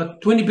 you read, but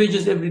 20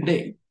 pages every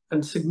day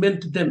and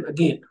segment them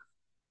again.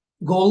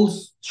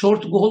 Goals,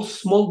 short goals,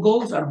 small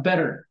goals are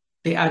better.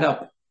 They add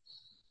up.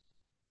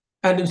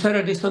 And on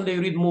Saturday, Sunday,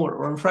 you read more.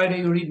 Or on Friday,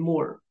 you read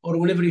more. Or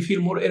whenever you feel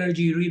more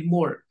energy, you read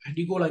more. And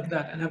you go like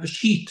that and have a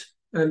sheet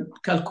and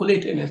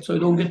calculate in it so you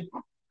don't get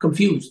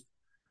confused.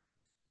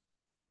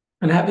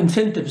 And have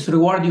incentives.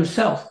 Reward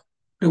yourself.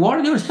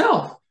 Reward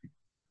yourself.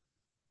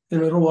 You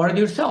know, reward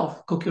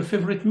yourself. Cook your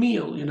favorite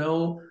meal, you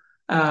know.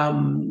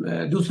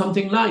 Do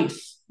something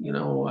nice, you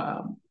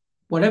know,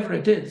 whatever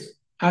it is.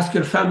 Ask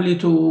your family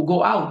to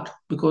go out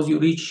because you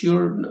reach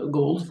your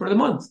goals for the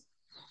month.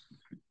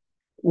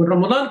 When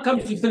Ramadan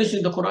comes, you finish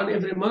in the Quran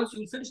every month,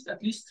 you'll finish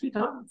at least 3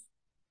 times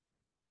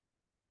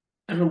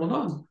in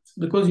Ramadan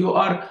because you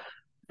are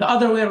the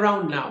other way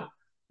around now.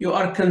 You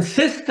are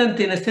consistent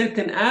in a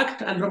certain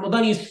act and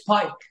Ramadan you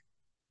spike.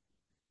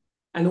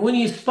 And when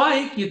you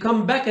spike, you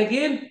come back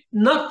again,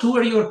 not to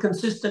where you're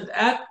consistent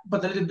at,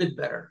 but a little bit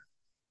better.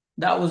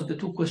 That was the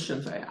two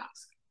questions I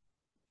asked.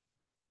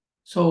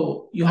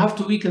 So you have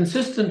to be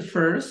consistent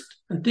first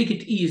and take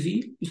it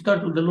easy. You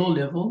start with the low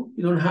level.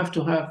 You don't have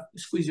to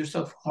squeeze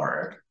yourself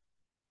hard.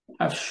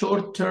 Have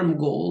short-term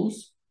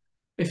goals.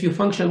 If you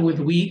function with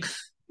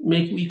weeks,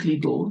 make weekly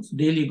goals,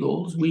 daily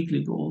goals,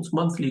 weekly goals,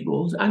 monthly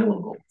goals, annual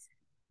goals.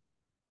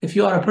 If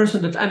you are a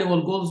person that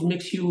annual goals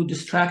makes you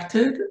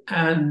distracted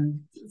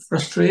and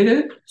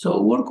frustrated,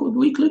 so work with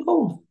weekly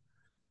goals.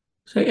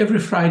 Say every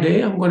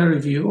Friday, I'm going to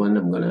review and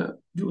I'm going to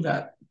do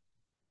that.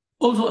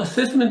 Also,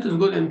 assessment is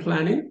good in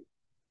planning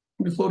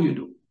before you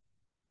do.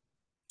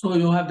 So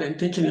you have the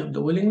intention, you have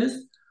the willingness,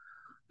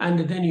 and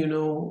then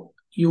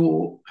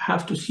you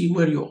have to see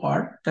where you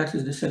are. That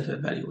is the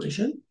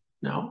self-evaluation.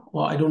 Now,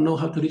 well, I don't know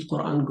how to read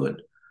Quran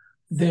good.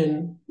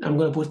 Then I'm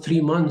going to put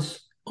 3 months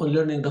on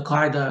learning the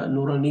Qaida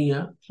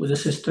Nuraniya with a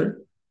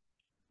sister.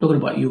 Talking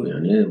about you,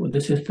 with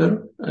the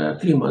sister,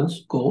 3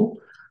 months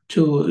goal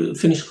to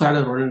finish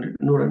Qaida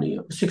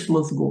Nuraniya, 6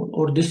 month goal,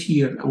 or this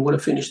year I'm going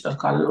to finish the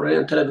Qaida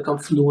Nuraniya until I become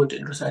fluent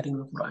in reciting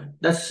the Quran.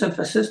 That's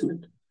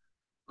self-assessment.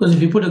 Because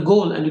if you put a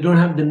goal and you don't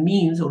have the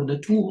means or the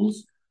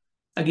tools,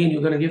 again,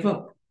 you're going to give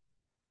up.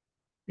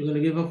 You're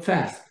going to give up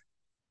fast.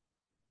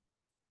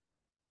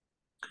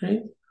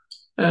 Okay?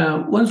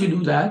 Once you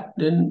do that,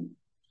 then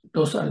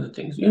those are the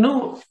things.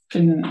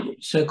 In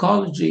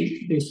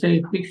psychology, they say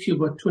it takes you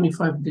about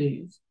 25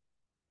 days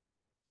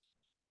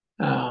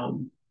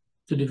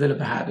to develop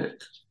a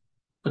habit,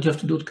 but you have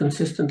to do it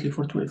consistently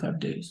for 25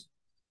 days.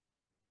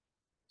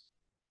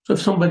 So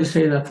if somebody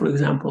say that, for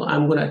example,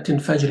 I'm going to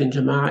attend Fajr in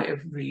Jama'ah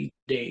every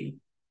day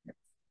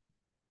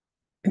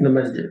in the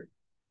masjid.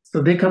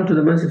 So they come to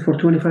the masjid for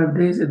 25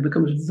 days, it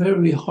becomes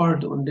very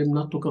hard on them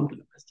not to come to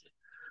the masjid.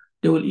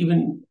 They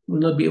will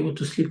not be able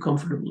to sleep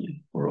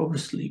comfortably or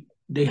oversleep.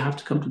 They have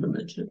to come to the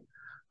masjid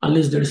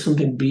unless there is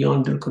something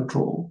beyond their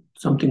control,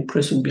 something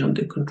pressing beyond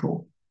their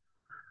control.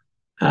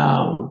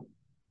 And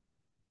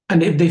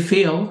if they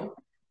fail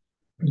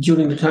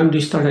during the time,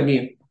 they start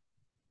again.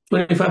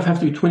 25 have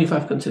to be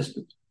 25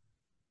 consistent.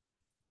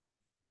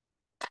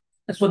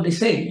 That's what they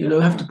say. You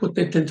have to put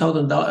their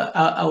 10,000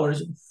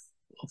 hours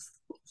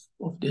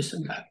of this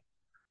and that.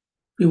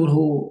 People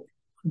who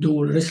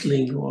do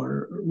wrestling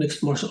or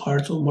mixed martial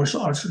arts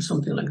or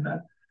something like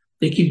that,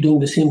 they keep doing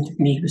the same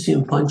technique, the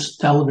same punch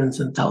thousands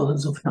and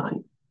thousands of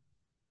times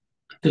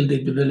until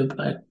they develop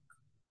like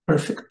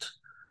perfect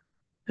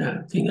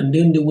thing. And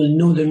then they will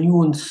know the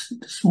nuance,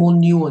 the small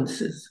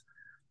nuances.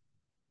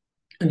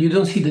 And you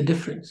don't see the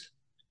difference.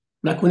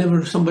 Like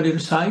whenever somebody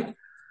recite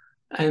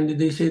and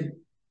they say,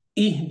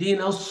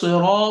 Ihdina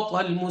as-sirat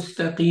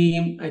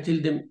al-mustaqim, I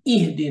tell them,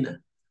 Ihdina.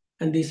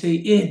 And they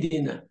say,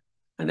 Ihdina.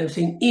 And I'm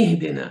saying,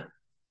 Ihdina.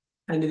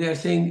 And they are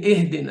saying,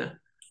 Ihdina.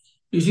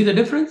 You see the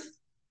difference?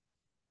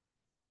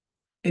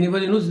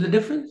 Anybody knows the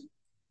difference?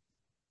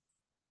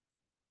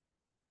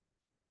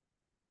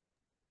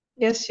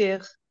 Yes,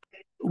 Sheikh.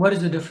 What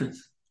is the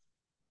difference?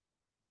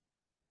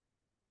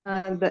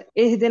 The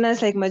ihdina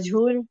is like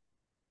majhul.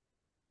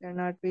 You're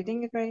not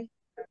reading it right.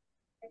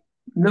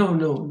 No.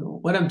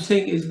 What I'm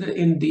saying is that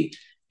in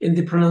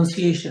the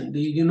pronunciation, do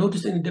you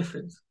notice any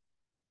difference?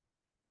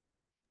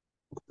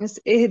 It's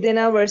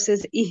ihdina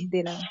versus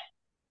ihdina.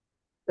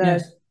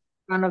 Yes.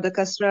 One of the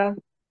kasra.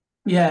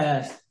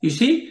 Yes. You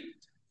see,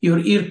 your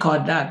ear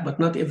caught that, but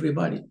not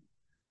everybody.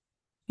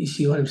 You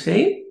see what I'm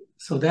saying?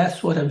 So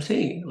that's what I'm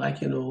saying.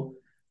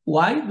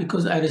 Why?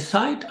 Because I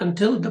recite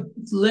until the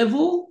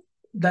level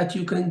that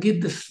you can get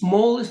the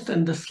smallest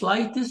and the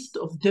slightest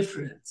of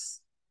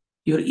difference.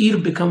 Your ear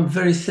becomes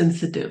very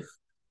sensitive.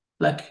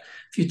 Like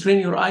if you train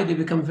your eye, they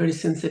become very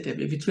sensitive.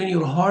 If you train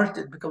your heart,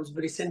 it becomes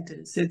very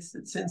sensitive.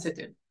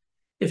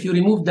 If you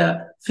remove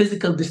the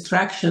physical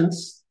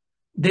distractions,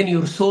 then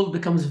your soul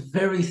becomes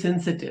very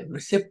sensitive,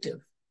 receptive.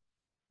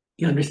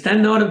 You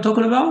understand now what I'm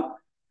talking about?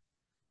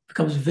 It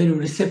becomes very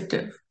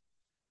receptive.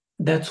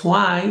 That's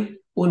why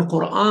when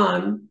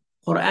Quran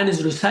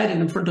is recited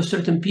in front of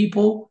certain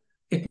people,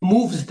 it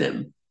moves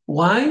them.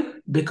 Why?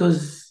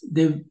 Because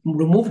they've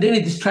removed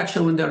any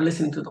distraction when they're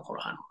listening to the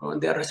Quran or when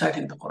they're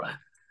reciting the Quran.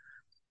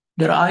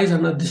 Their eyes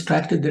are not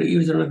distracted, their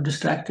ears are not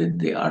distracted,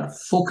 they are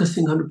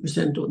focusing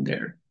 100% on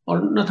there, or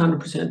not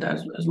 100%,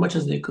 as much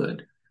as they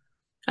could.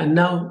 And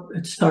now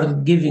it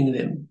started giving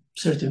them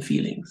certain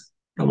feelings.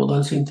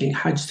 Ramadan, same thing,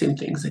 Hajj, same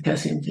thing, Zakah,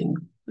 same thing,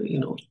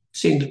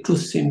 saying the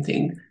truth, same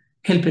thing,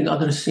 helping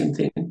others, same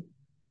thing.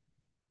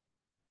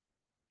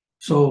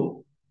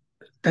 So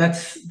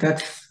that's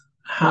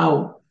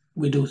how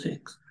we do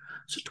things.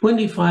 So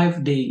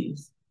 25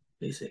 days,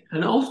 they say.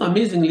 And also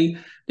amazingly,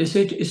 they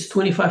say it's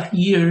 25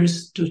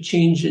 years to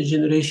change a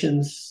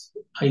generation's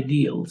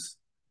ideals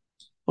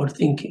or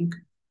thinking.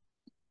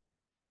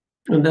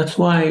 And that's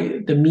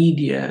why the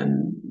media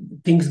and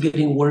things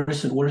getting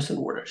worse and worse and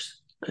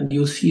worse. And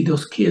you'll see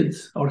those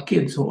kids, our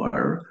kids who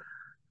are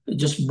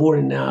just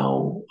born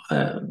now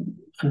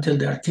until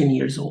they are 10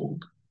 years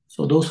old.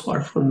 So those who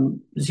are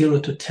from 0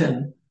 to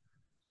 10,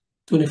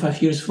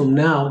 25 years from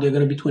now, they're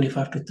going to be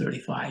 25 to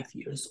 35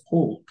 years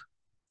old.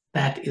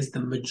 That is the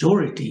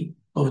majority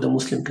of the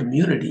Muslim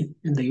community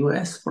in the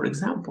US, for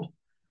example.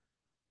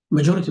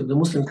 Majority of the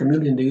Muslim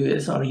community in the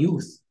US are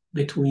youth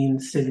between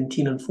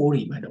 17 and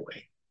 40, by the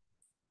way.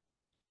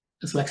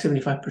 It's like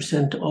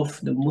 75% of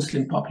the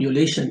Muslim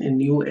population in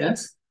the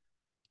US,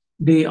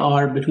 they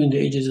are between the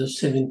ages of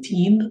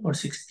 17 or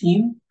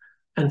 16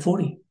 and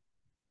 40.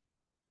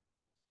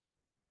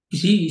 You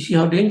see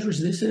how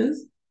dangerous this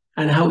is?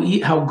 And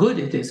how good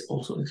it is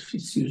also if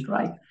it's used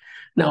right.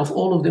 Now, if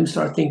all of them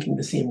start thinking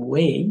the same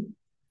way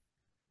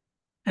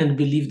and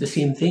believe the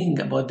same thing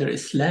about their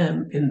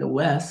Islam in the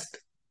West,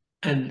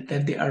 and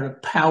that they are a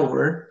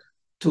power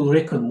to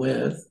reckon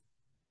with,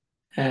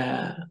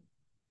 then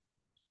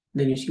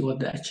you see what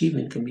the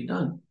achievement can be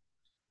done.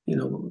 You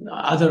know,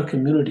 other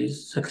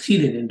communities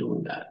succeeded in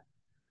doing that.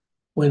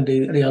 When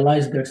they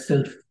realize their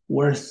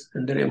self-worth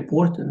and their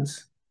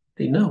importance,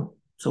 they know.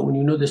 So when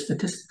you know the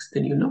statistics,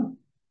 then you know.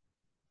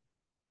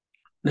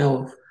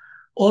 Now,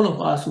 all of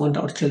us want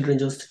our children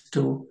just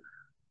to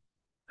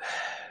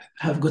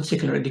have good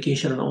secular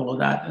education and all of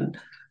that, and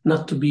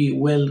not to be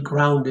well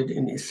grounded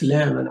in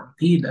Islam and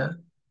Aqidah.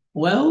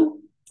 Well,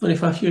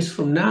 25 years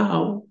from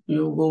now,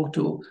 you're going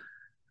to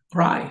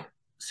cry,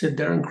 sit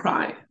there and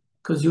cry,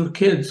 because your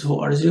kids who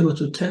are 0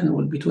 to 10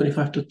 will be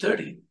 25 to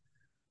 30.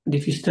 And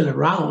if you're still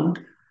around,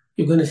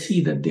 you're going to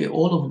see that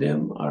all of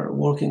them are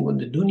working on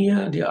the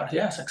dunya. They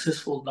are,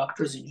 successful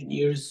doctors,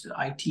 engineers,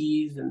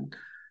 ITs, and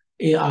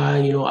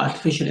AI,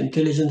 artificial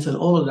intelligence and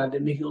all of that. They're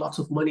making lots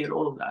of money and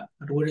all of that.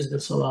 But where is their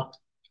salah?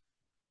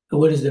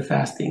 Where is their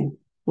fasting?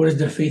 Where is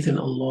their faith in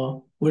Allah?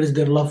 Where is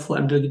their love for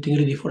and getting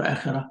ready for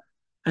akhirah?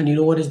 And you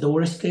know what is the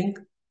worst thing?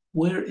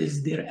 Where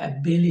is their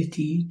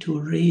ability to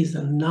raise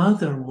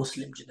another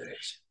Muslim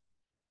generation?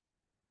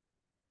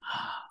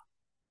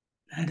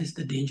 That is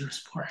the dangerous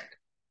part.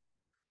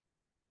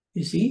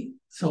 You see?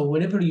 So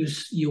whenever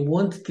you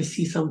want to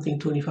see something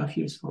 25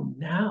 years from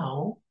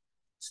now,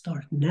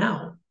 start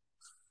now.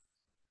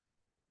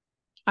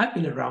 I've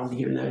been around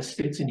here in the United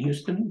States in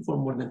Houston for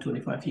more than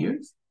 25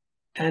 years.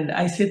 And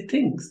I said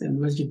things in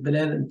Masjid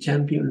Bilal and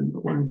Champion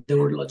when they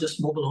were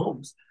just mobile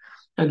homes.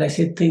 And I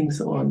said things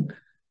on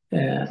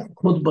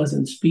khutbahs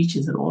and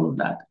speeches and all of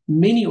that.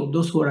 Many of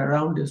those who are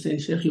around, they say,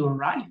 Sheikh, you're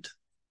right.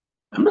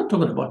 I'm not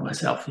talking about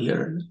myself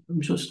here.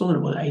 I'm just talking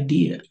about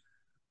idea.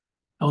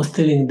 I was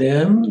telling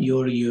them,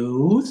 your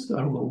youth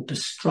are going to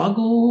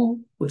struggle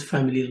with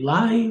family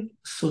life,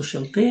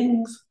 social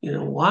things. You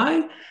know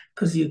why?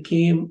 Because you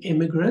came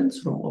immigrants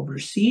from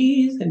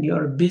overseas and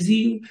you're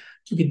busy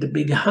to get the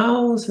big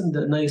house and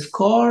the nice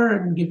car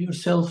and give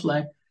yourself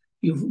like,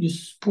 you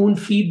spoon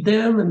feed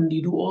them and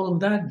you do all of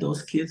that.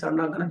 Those kids are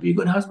not going to be a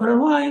good husband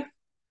and wife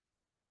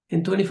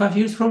in 25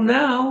 years from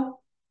now.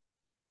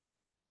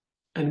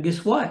 And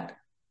guess what?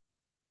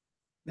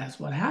 That's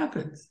what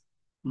happens.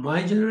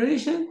 My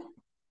generation,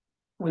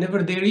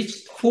 whenever they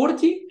reached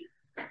 40,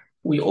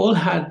 we all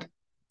had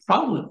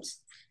problems.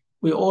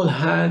 We all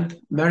had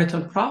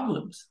marital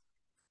problems.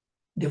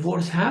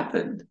 Divorce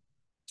happened.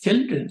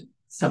 Children,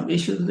 some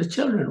issues with the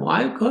children.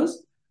 Why?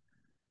 Because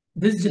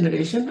this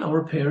generation,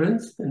 our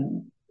parents,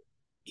 and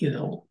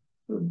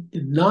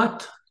did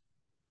not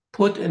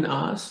put in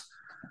us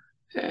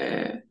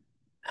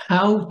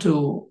how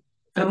to.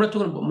 And I'm not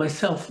talking about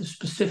myself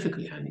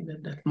specifically. I mean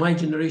that my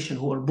generation,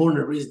 who were born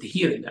and raised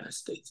here in the United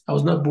States. I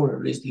was not born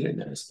and raised here in the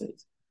United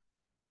States.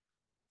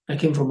 I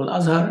came from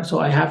Al-Azhar, so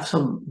I have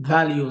some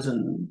values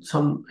and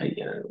some. I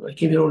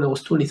came here when I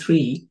was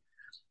 23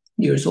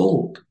 years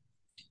old.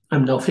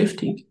 I'm now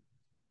 50.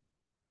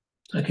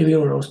 I came here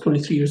when I was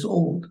 23 years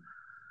old.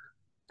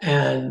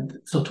 And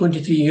so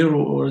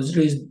 23-year-old was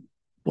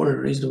born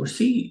and raised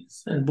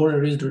overseas and born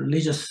and raised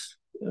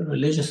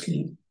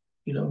religiously,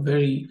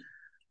 very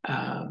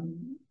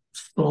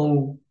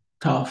strong,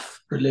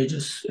 tough,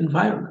 religious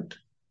environment.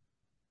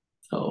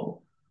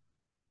 So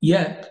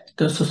yet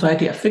the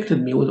society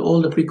affected me with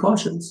all the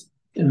precautions.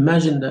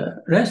 Imagine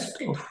the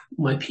rest of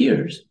my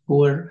peers who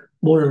were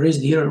born and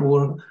raised here and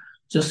were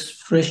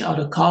just fresh out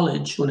of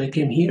college when I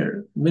came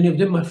here. Many of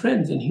them, my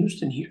friends in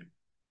Houston here,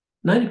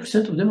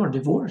 90% of them are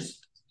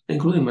divorced,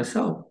 including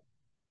myself.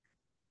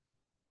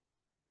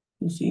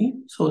 You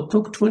see? So it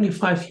took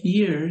 25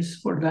 years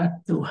for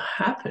that to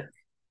happen.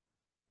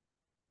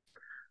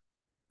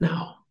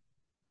 Now,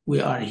 we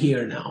are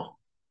here now.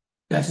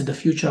 That's the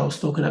future I was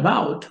talking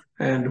about.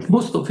 And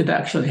most of it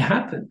actually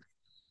happened.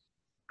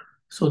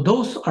 So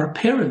those are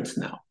parents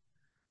now,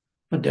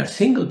 but they're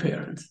single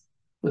parents,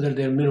 whether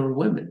they're men or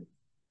women,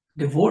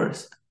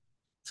 divorced.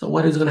 So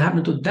what is going to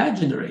happen to that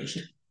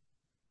generation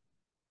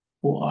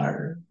who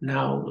are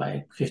now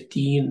like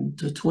 15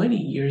 to 20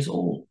 years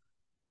old,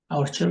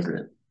 our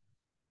children?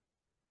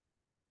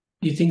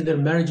 Do you think their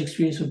marriage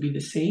experience would be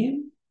the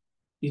same?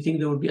 Do you think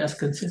they would be as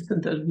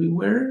consistent as we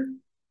were?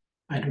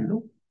 I don't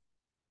know.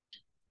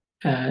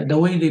 The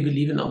way they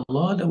believe in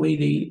Allah, the way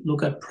they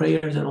look at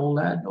prayers and all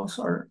that, those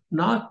are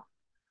not,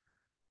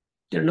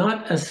 they're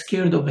not as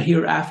scared of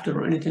hereafter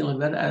or anything like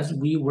that as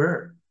we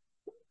were.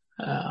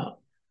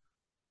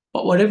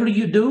 But whatever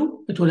you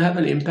do, it will have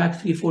an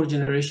impact 3-4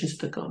 generations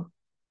to come.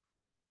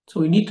 So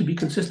we need to be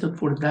consistent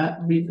for that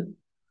reason.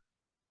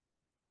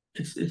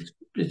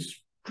 It's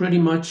pretty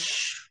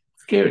much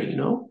scary, you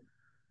know,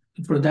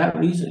 for that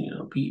reason, you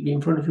know, be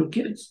in front of your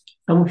kids.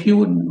 Some of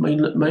you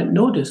might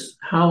notice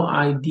how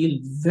I deal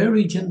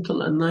very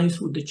gentle and nice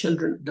with the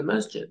children at the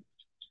masjid.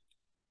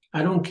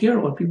 I don't care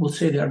what people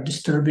say they are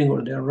disturbing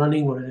or they're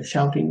running or they're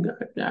shouting.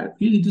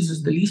 Really, this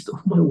is the least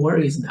of my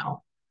worries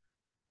now.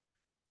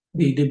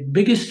 The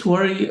biggest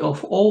worry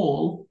of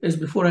all is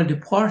before I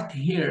depart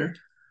here,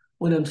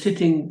 when I'm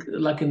sitting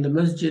like in the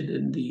masjid,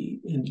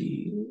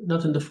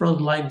 not in the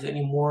front lines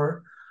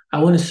anymore. I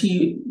want to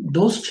see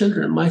those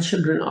children, my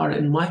children are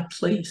in my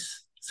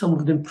place, some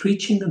of them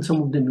preaching and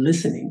some of them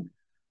listening.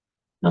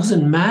 It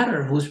doesn't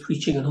matter who's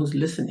preaching and who's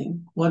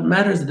listening. What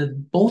matters is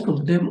that both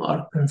of them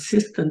are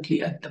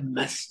consistently at the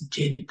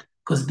masjid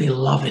because they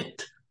love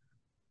it.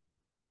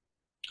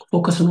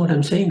 Focus on what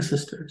I'm saying,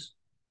 sisters.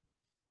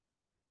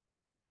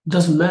 It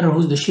doesn't matter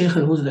who's the sheikh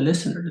and who's the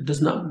listener. It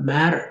does not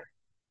matter.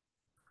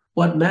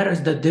 What matters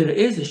is that there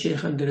is a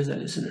sheikh and there is a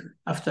listener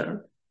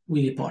after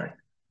we depart.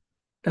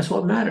 That's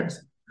what matters.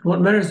 What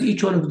matters is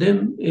each one of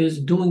them is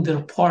doing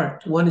their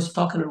part. One is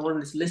talking and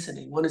one is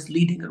listening. One is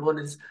leading and one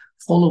is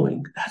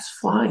following. That's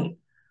fine.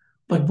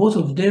 But both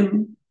of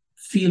them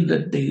feel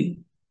that they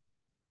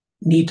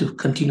need to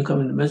continue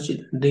coming to the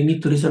masjid. They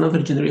need to raise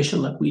another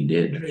generation like we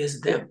did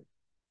raise them.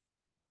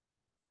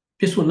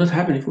 This will not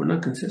happen if we're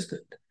not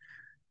consistent.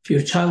 If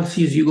your child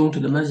sees you going to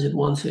the masjid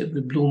once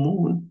every blue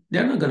moon,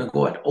 they're not going to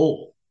go at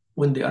all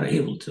when they are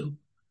able to.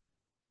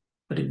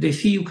 But if they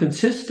see you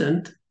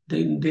consistent,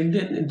 then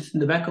it's in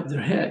the back of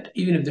their head.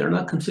 Even if they're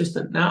not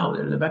consistent now,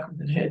 they're in the back of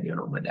their head. You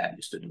know, my dad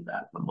used to do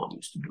that. My mom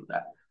used to do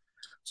that.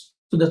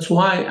 So that's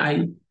why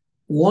I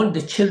want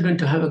the children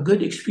to have a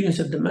good experience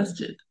at the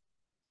masjid.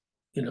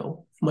 You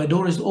know, if my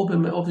door is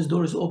open, my office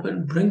door is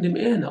open, bring them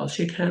in. I'll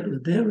shake hands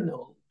with them and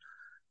I'll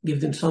give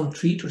them some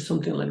treat or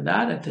something like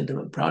that. I tell them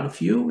I'm proud of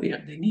you.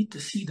 Yeah, they need to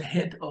see the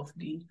head of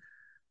the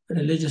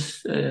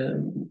religious,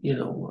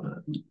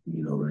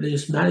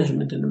 religious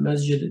management in the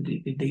masjid.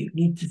 They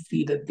need to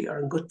see that they are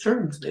in good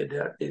terms. They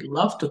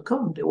love to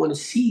come. They want to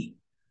see.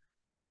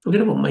 Forget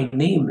about my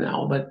name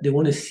now, but they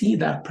want to see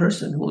that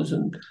person who's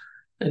on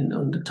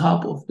the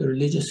top of the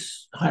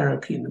religious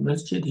hierarchy in the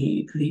masjid.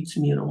 He greets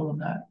me and all of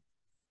that.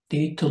 They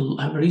need to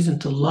have a reason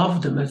to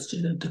love the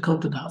masjid and to come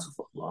to the house of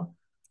Allah.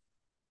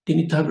 They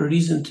need to have a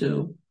reason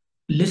to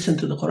listen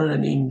to the Quran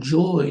and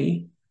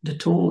enjoy the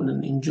tone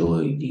and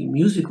enjoy the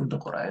music of the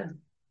Quran.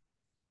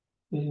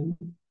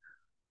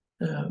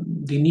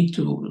 They need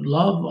to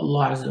love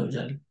Allah Azza wa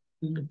Jal.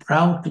 They're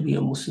proud to be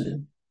a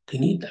Muslim. They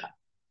need that.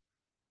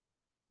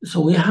 So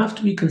we have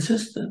to be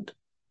consistent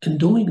in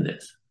doing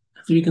this. We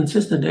have to be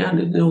consistent,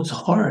 and it's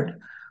hard.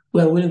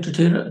 We are willing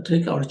to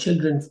take our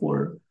children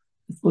for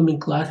swimming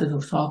classes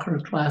or soccer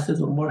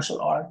classes or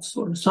martial arts,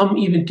 or some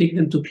even take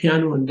them to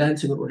piano and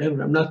dancing or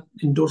whatever. I'm not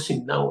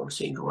endorsing now or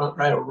saying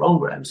right or wrong.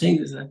 What I'm saying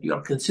is that you are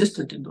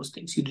consistent in those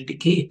things. You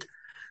dedicate,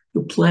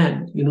 you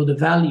plan, you know the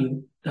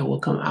value that will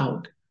come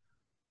out.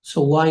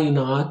 So why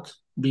not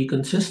be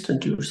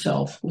consistent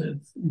yourself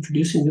with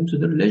introducing them to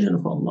the religion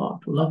of Allah,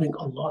 to loving the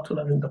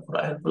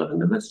Quran, to loving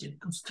the masjid.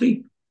 Those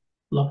three.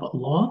 Love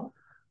Allah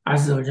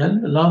Azza wa Jal,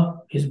 love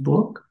His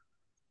book,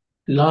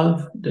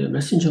 love the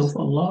Messenger of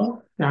Allah,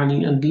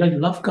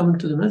 and love coming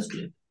to the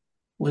masjid.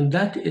 When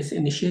that is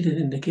initiated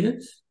in the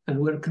kids and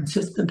we're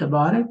consistent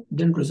about it,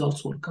 then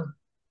results will come.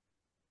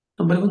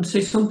 Somebody want to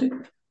say something?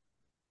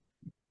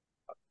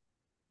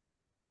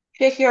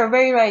 Sheikh, you're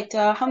very right.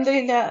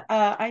 Alhamdulillah,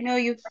 I know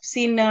you've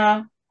seen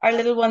our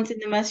little ones in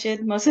the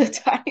masjid most of the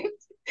time.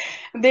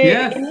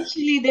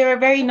 Initially they were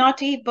very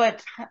naughty,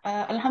 but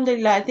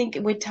Alhamdulillah, I think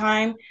with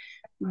time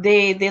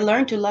they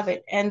learn to love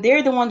it, and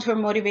they're the ones who are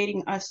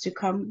motivating us to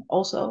come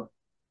also.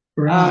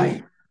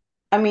 Right.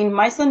 I mean,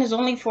 my son is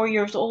only 4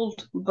 years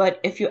old, but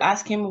if you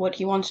ask him what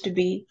he wants to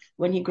be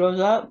when he grows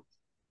up,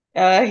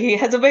 he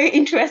has a very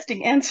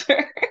interesting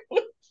answer.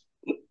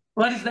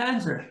 What is the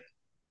answer?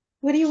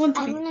 What do you want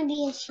to be? I want to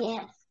be a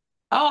chef.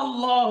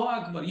 Allahu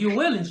Akbar. You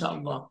will,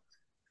 inshallah.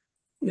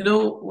 You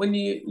know, when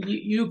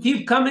you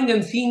keep coming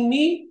and seeing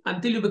me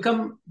until you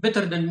become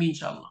better than me,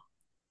 inshallah.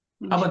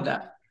 How about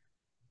that?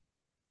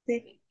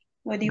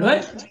 What do you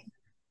Good? want?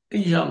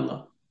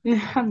 Inshallah.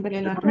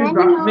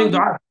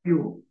 Alhamdulillah.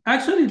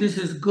 Actually, this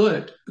is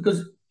good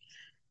because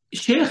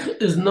Sheikh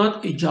is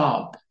not a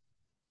job.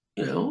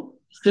 You know,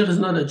 Sheikh is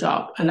not a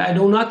job. And I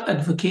do not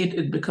advocate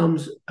it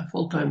becomes a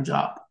full-time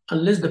job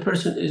unless the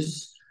person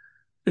is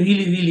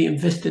really, really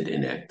invested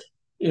in it,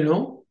 you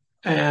know?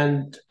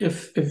 And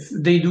if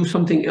they do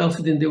something else,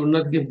 then they will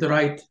not give the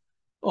right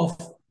of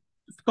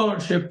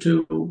scholarship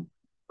to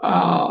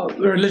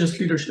religious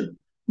leadership.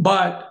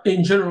 But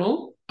in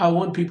general, I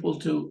want people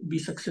to be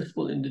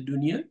successful in the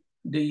dunya.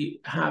 They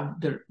have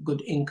their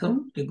good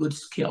income, the good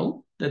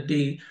skill that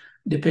they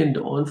depend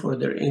on for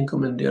their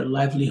income and their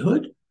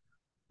livelihood.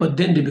 But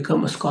then they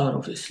become a scholar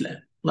of Islam,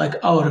 like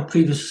our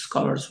previous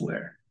scholars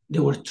were. They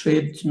were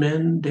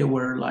tradesmen, they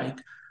were like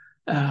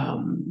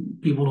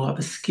people who have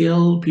a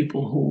skill,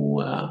 people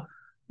who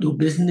do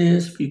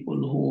business, people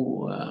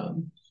who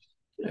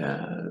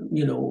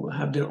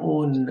have their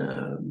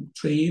own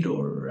trade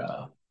or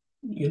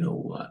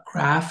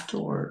craft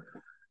or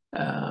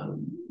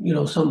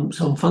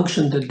some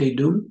function that they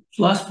do,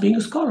 plus being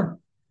a scholar.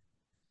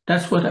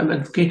 That's what I'm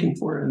advocating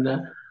for, and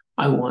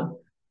I want.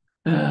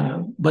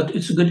 But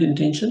it's a good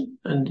intention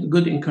and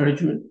good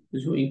encouragement,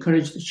 is we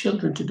encourage the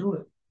children to do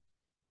it.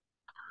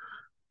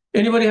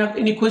 Anybody have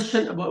any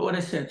question about what I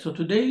said? So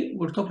today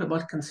we're talking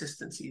about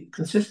consistency.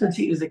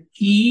 Consistency is a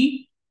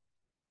key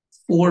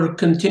for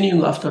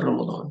continuing after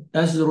Ramadan.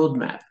 That's the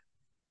roadmap.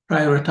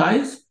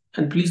 Prioritize,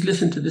 and please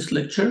listen to this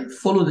lecture.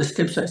 Follow the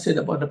steps I said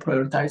about the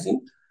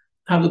prioritizing.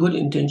 Have a good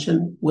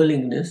intention,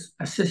 willingness,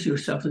 assess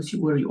yourself and see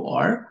where you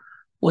are,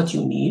 what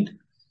you need.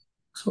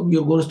 So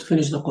your goal is to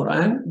finish the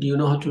Quran. Do you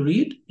know how to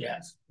read?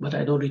 Yes, but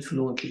I don't read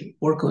fluently.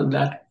 Work on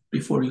that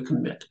before you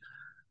commit,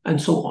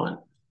 and so on.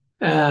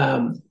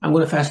 I'm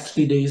going to fast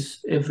 3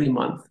 days every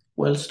month.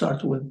 Well,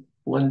 start with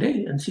 1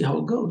 day and see how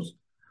it goes.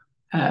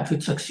 If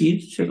it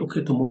succeeds, say,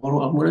 okay,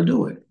 tomorrow I'm going to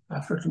do it.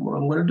 After tomorrow,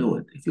 I'm going to do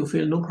it. If you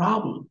fail, no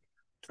problem.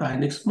 Try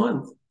next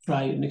month.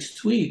 Try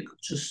next week.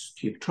 Just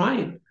keep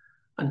trying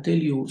until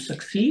you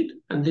succeed,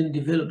 and then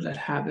develop that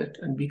habit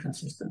and be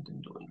consistent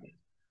in doing it.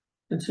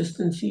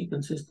 Consistency,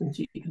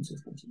 consistency,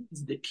 consistency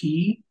is the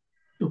key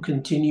to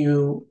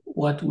continue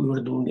what we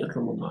were doing in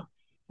Ramadan.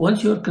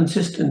 Once you're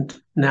consistent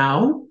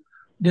now,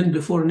 then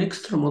before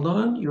next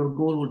Ramadan, your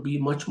goal will be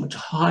much, much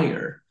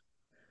higher,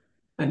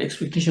 and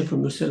expectation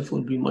from yourself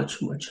will be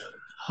much, much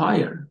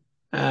higher.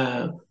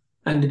 And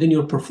then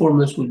your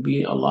performance will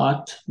be a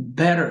lot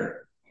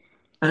better.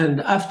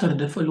 And after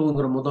the following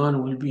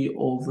Ramadan will be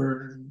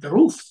over the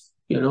roof.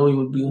 You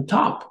will be on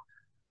top.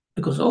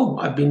 Because,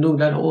 I've been doing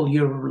that all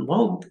year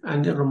long.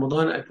 And in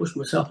Ramadan, I pushed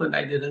myself and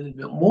I did a little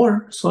bit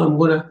more. So I'm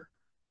going to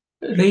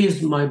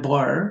raise my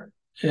bar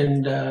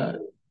and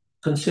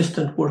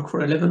consistent work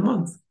for 11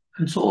 months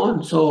and so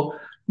on. So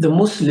the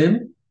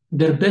Muslim,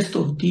 their best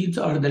of deeds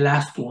are the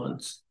last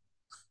ones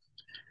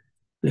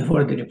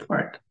before they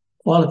depart.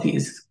 Quality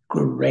is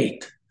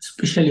great,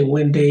 especially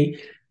when they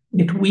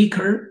get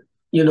weaker.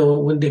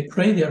 When they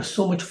pray, they are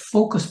so much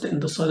focused in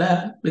the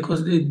salah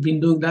because they've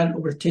been doing that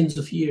over tens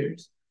of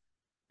years.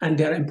 And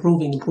they're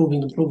improving.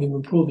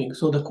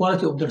 So the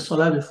quality of their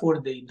salah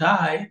before they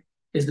die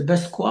is the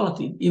best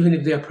quality, even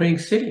if they are praying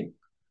sitting.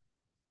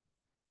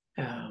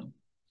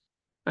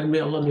 And may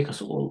Allah make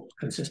us all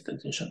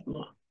consistent,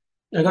 inshallah.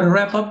 I got to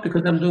wrap up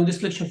because I'm doing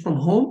this lecture from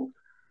home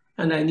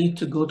and I need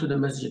to go to the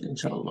masjid,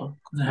 inshallah,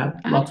 because I have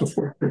lots of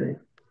work today.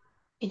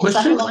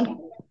 Questions?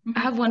 I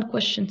have one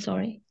question,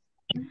 sorry.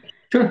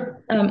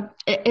 Sure.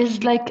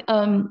 Is like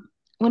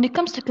when it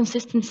comes to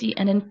consistency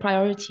and then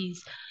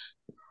priorities,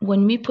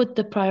 when we put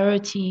the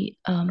priority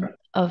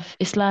of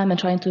Islam and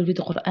trying to read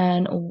the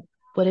Quran or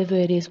whatever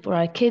it is for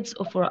our kids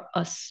or for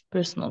us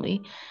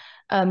personally,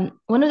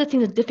 one of the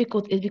things that's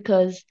difficult is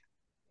because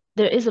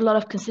there is a lot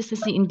of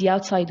consistency in the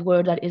outside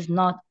world that is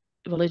not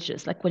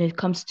religious. Like when it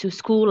comes to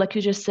school, like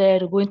you just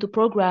said, or going to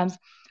programs,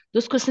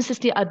 those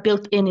consistency are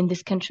built in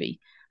this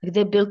country. Like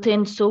they're built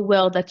in so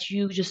well that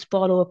you just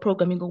follow a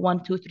program, you go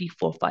 1, 2, 3,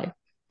 4, 5.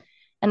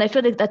 And I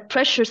feel like that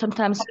pressure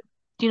sometimes,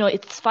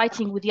 it's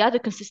fighting with the other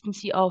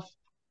consistency of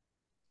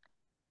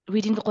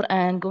reading the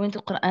Quran, going to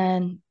the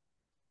Quran,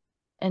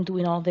 and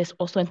doing all this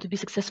also, and to be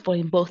successful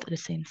in both at the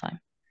same time.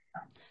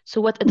 So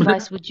what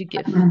advice would you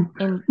give?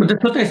 But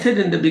that's what I said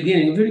in the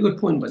beginning. Very good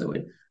point, by the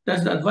way.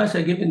 That's the advice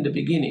I give in the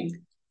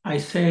beginning. I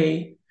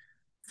say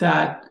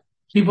that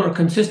people are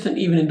consistent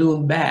even in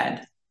doing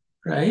bad,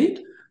 right?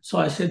 So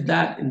I said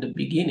that in the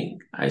beginning.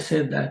 I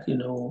said that,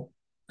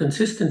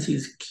 consistency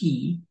is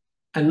key,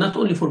 and not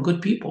only for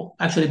good people.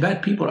 Actually,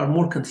 bad people are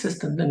more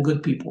consistent than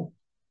good people.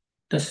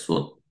 That's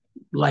what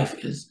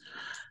life is.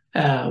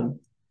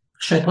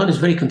 Shaitan is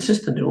very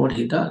consistent in what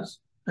he does,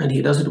 and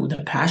he does it with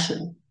a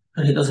passion,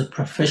 and he does it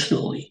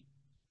professionally.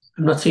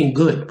 I'm not saying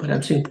good, but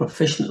I'm saying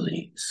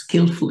professionally,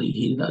 skillfully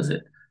he does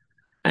it.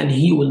 And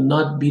he will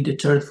not be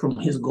deterred from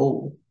his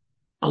goal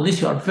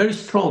unless you are very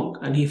strong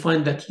and he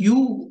finds that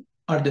you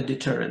are the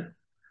deterrent.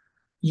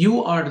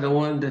 You are the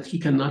one that he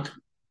cannot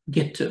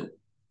get to.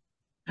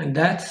 And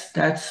that's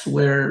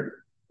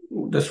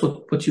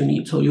what you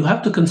need. So you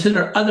have to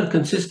consider other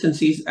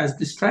consistencies as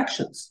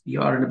distractions.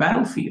 You are in a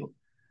battlefield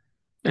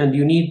and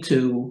you need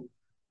to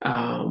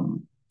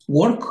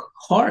work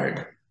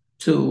hard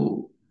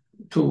to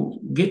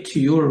get to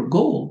your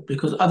goal,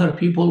 because other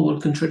people will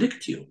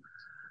contradict you.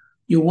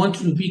 You want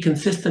to be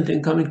consistent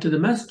in coming to the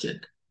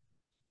masjid,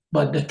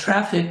 but the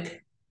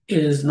traffic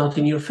is not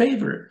in your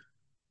favor,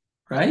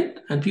 right?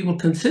 And people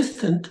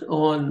consistent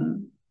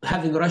on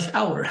having rush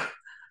hour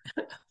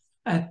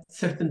at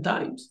certain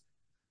times.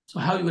 So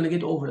how are you going to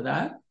get over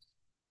that?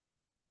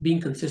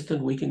 Being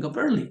consistent, waking up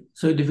early.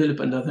 So you develop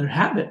another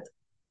habit.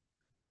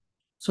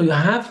 So you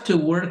have to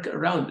work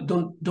around.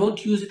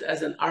 Don't use it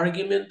as an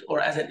argument or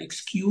as an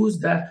excuse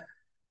that,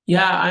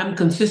 yeah, I'm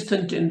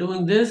consistent in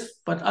doing this,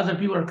 but other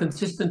people are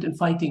consistent in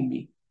fighting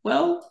me.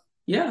 Well,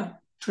 yeah,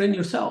 train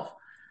yourself.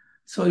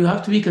 So you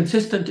have to be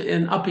consistent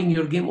in upping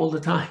your game all the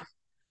time.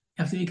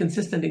 You have to be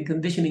consistent in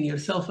conditioning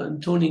yourself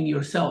and toning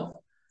yourself.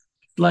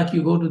 Like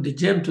you go to the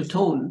gym to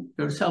tone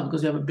yourself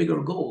because you have a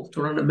bigger goal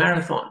to run a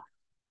marathon.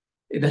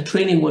 The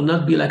training will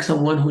not be like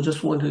someone who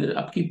just wants to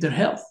upkeep their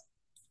health.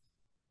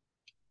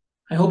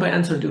 I hope I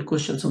answered your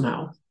question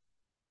somehow.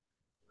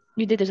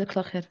 You did.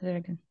 Jazakallah khair. Very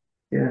good.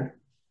 Yeah.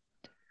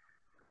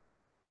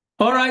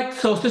 All right.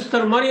 So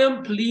Sister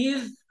Mariam,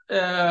 please,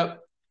 the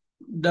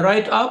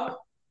write-up,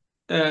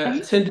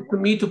 send it to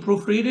me to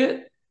proofread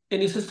it.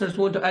 Any sisters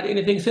want to add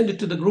anything, send it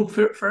to the group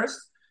first.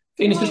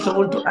 If any sister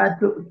want to add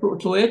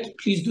to it,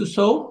 please do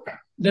so.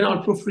 Then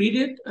I'll proofread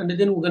it, and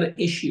then we're going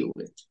to issue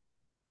it.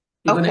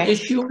 You're going to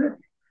issue it,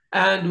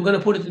 and we're going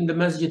to put it in the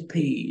masjid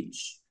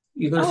page.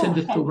 You're going to send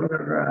it to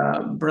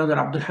Brother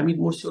Abdul Hamid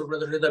Mursi or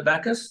Brother Rida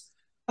Bacchus.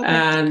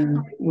 And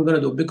we're going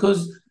to do,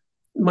 because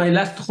my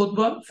last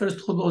khutbah, first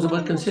khutbah was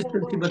about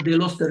consistency, but they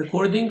lost the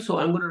recording. So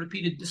I'm going to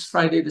repeat it this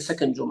Friday, the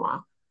second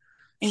Jum'ah.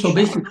 So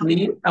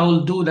basically, I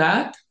will do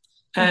that.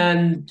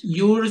 And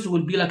yours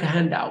will be like a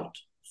handout.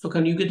 So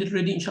can you get it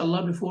ready,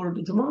 inshallah, before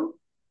the Jum'ah?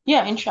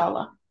 Yeah,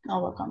 inshallah.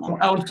 I'll work on that.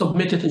 I will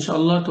submit it,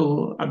 inshallah,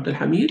 to Abdul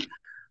Hamid.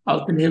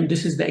 I'll tell him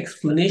this is the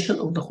explanation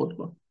of the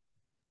khutbah.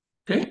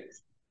 Okay?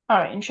 All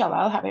right, inshallah,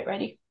 I'll have it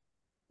ready.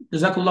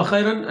 Jazakallah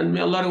khairan, and may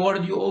Allah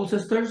reward you all,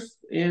 sisters.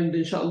 And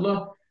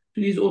inshallah,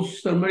 please also,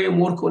 Sister Maryam,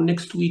 work on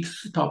next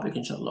week's topic,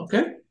 inshallah.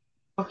 Okay?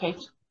 Okay.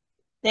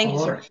 Thank you,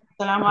 sir.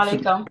 Assalamu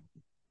alaikum.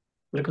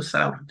 Alaikum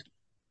salam.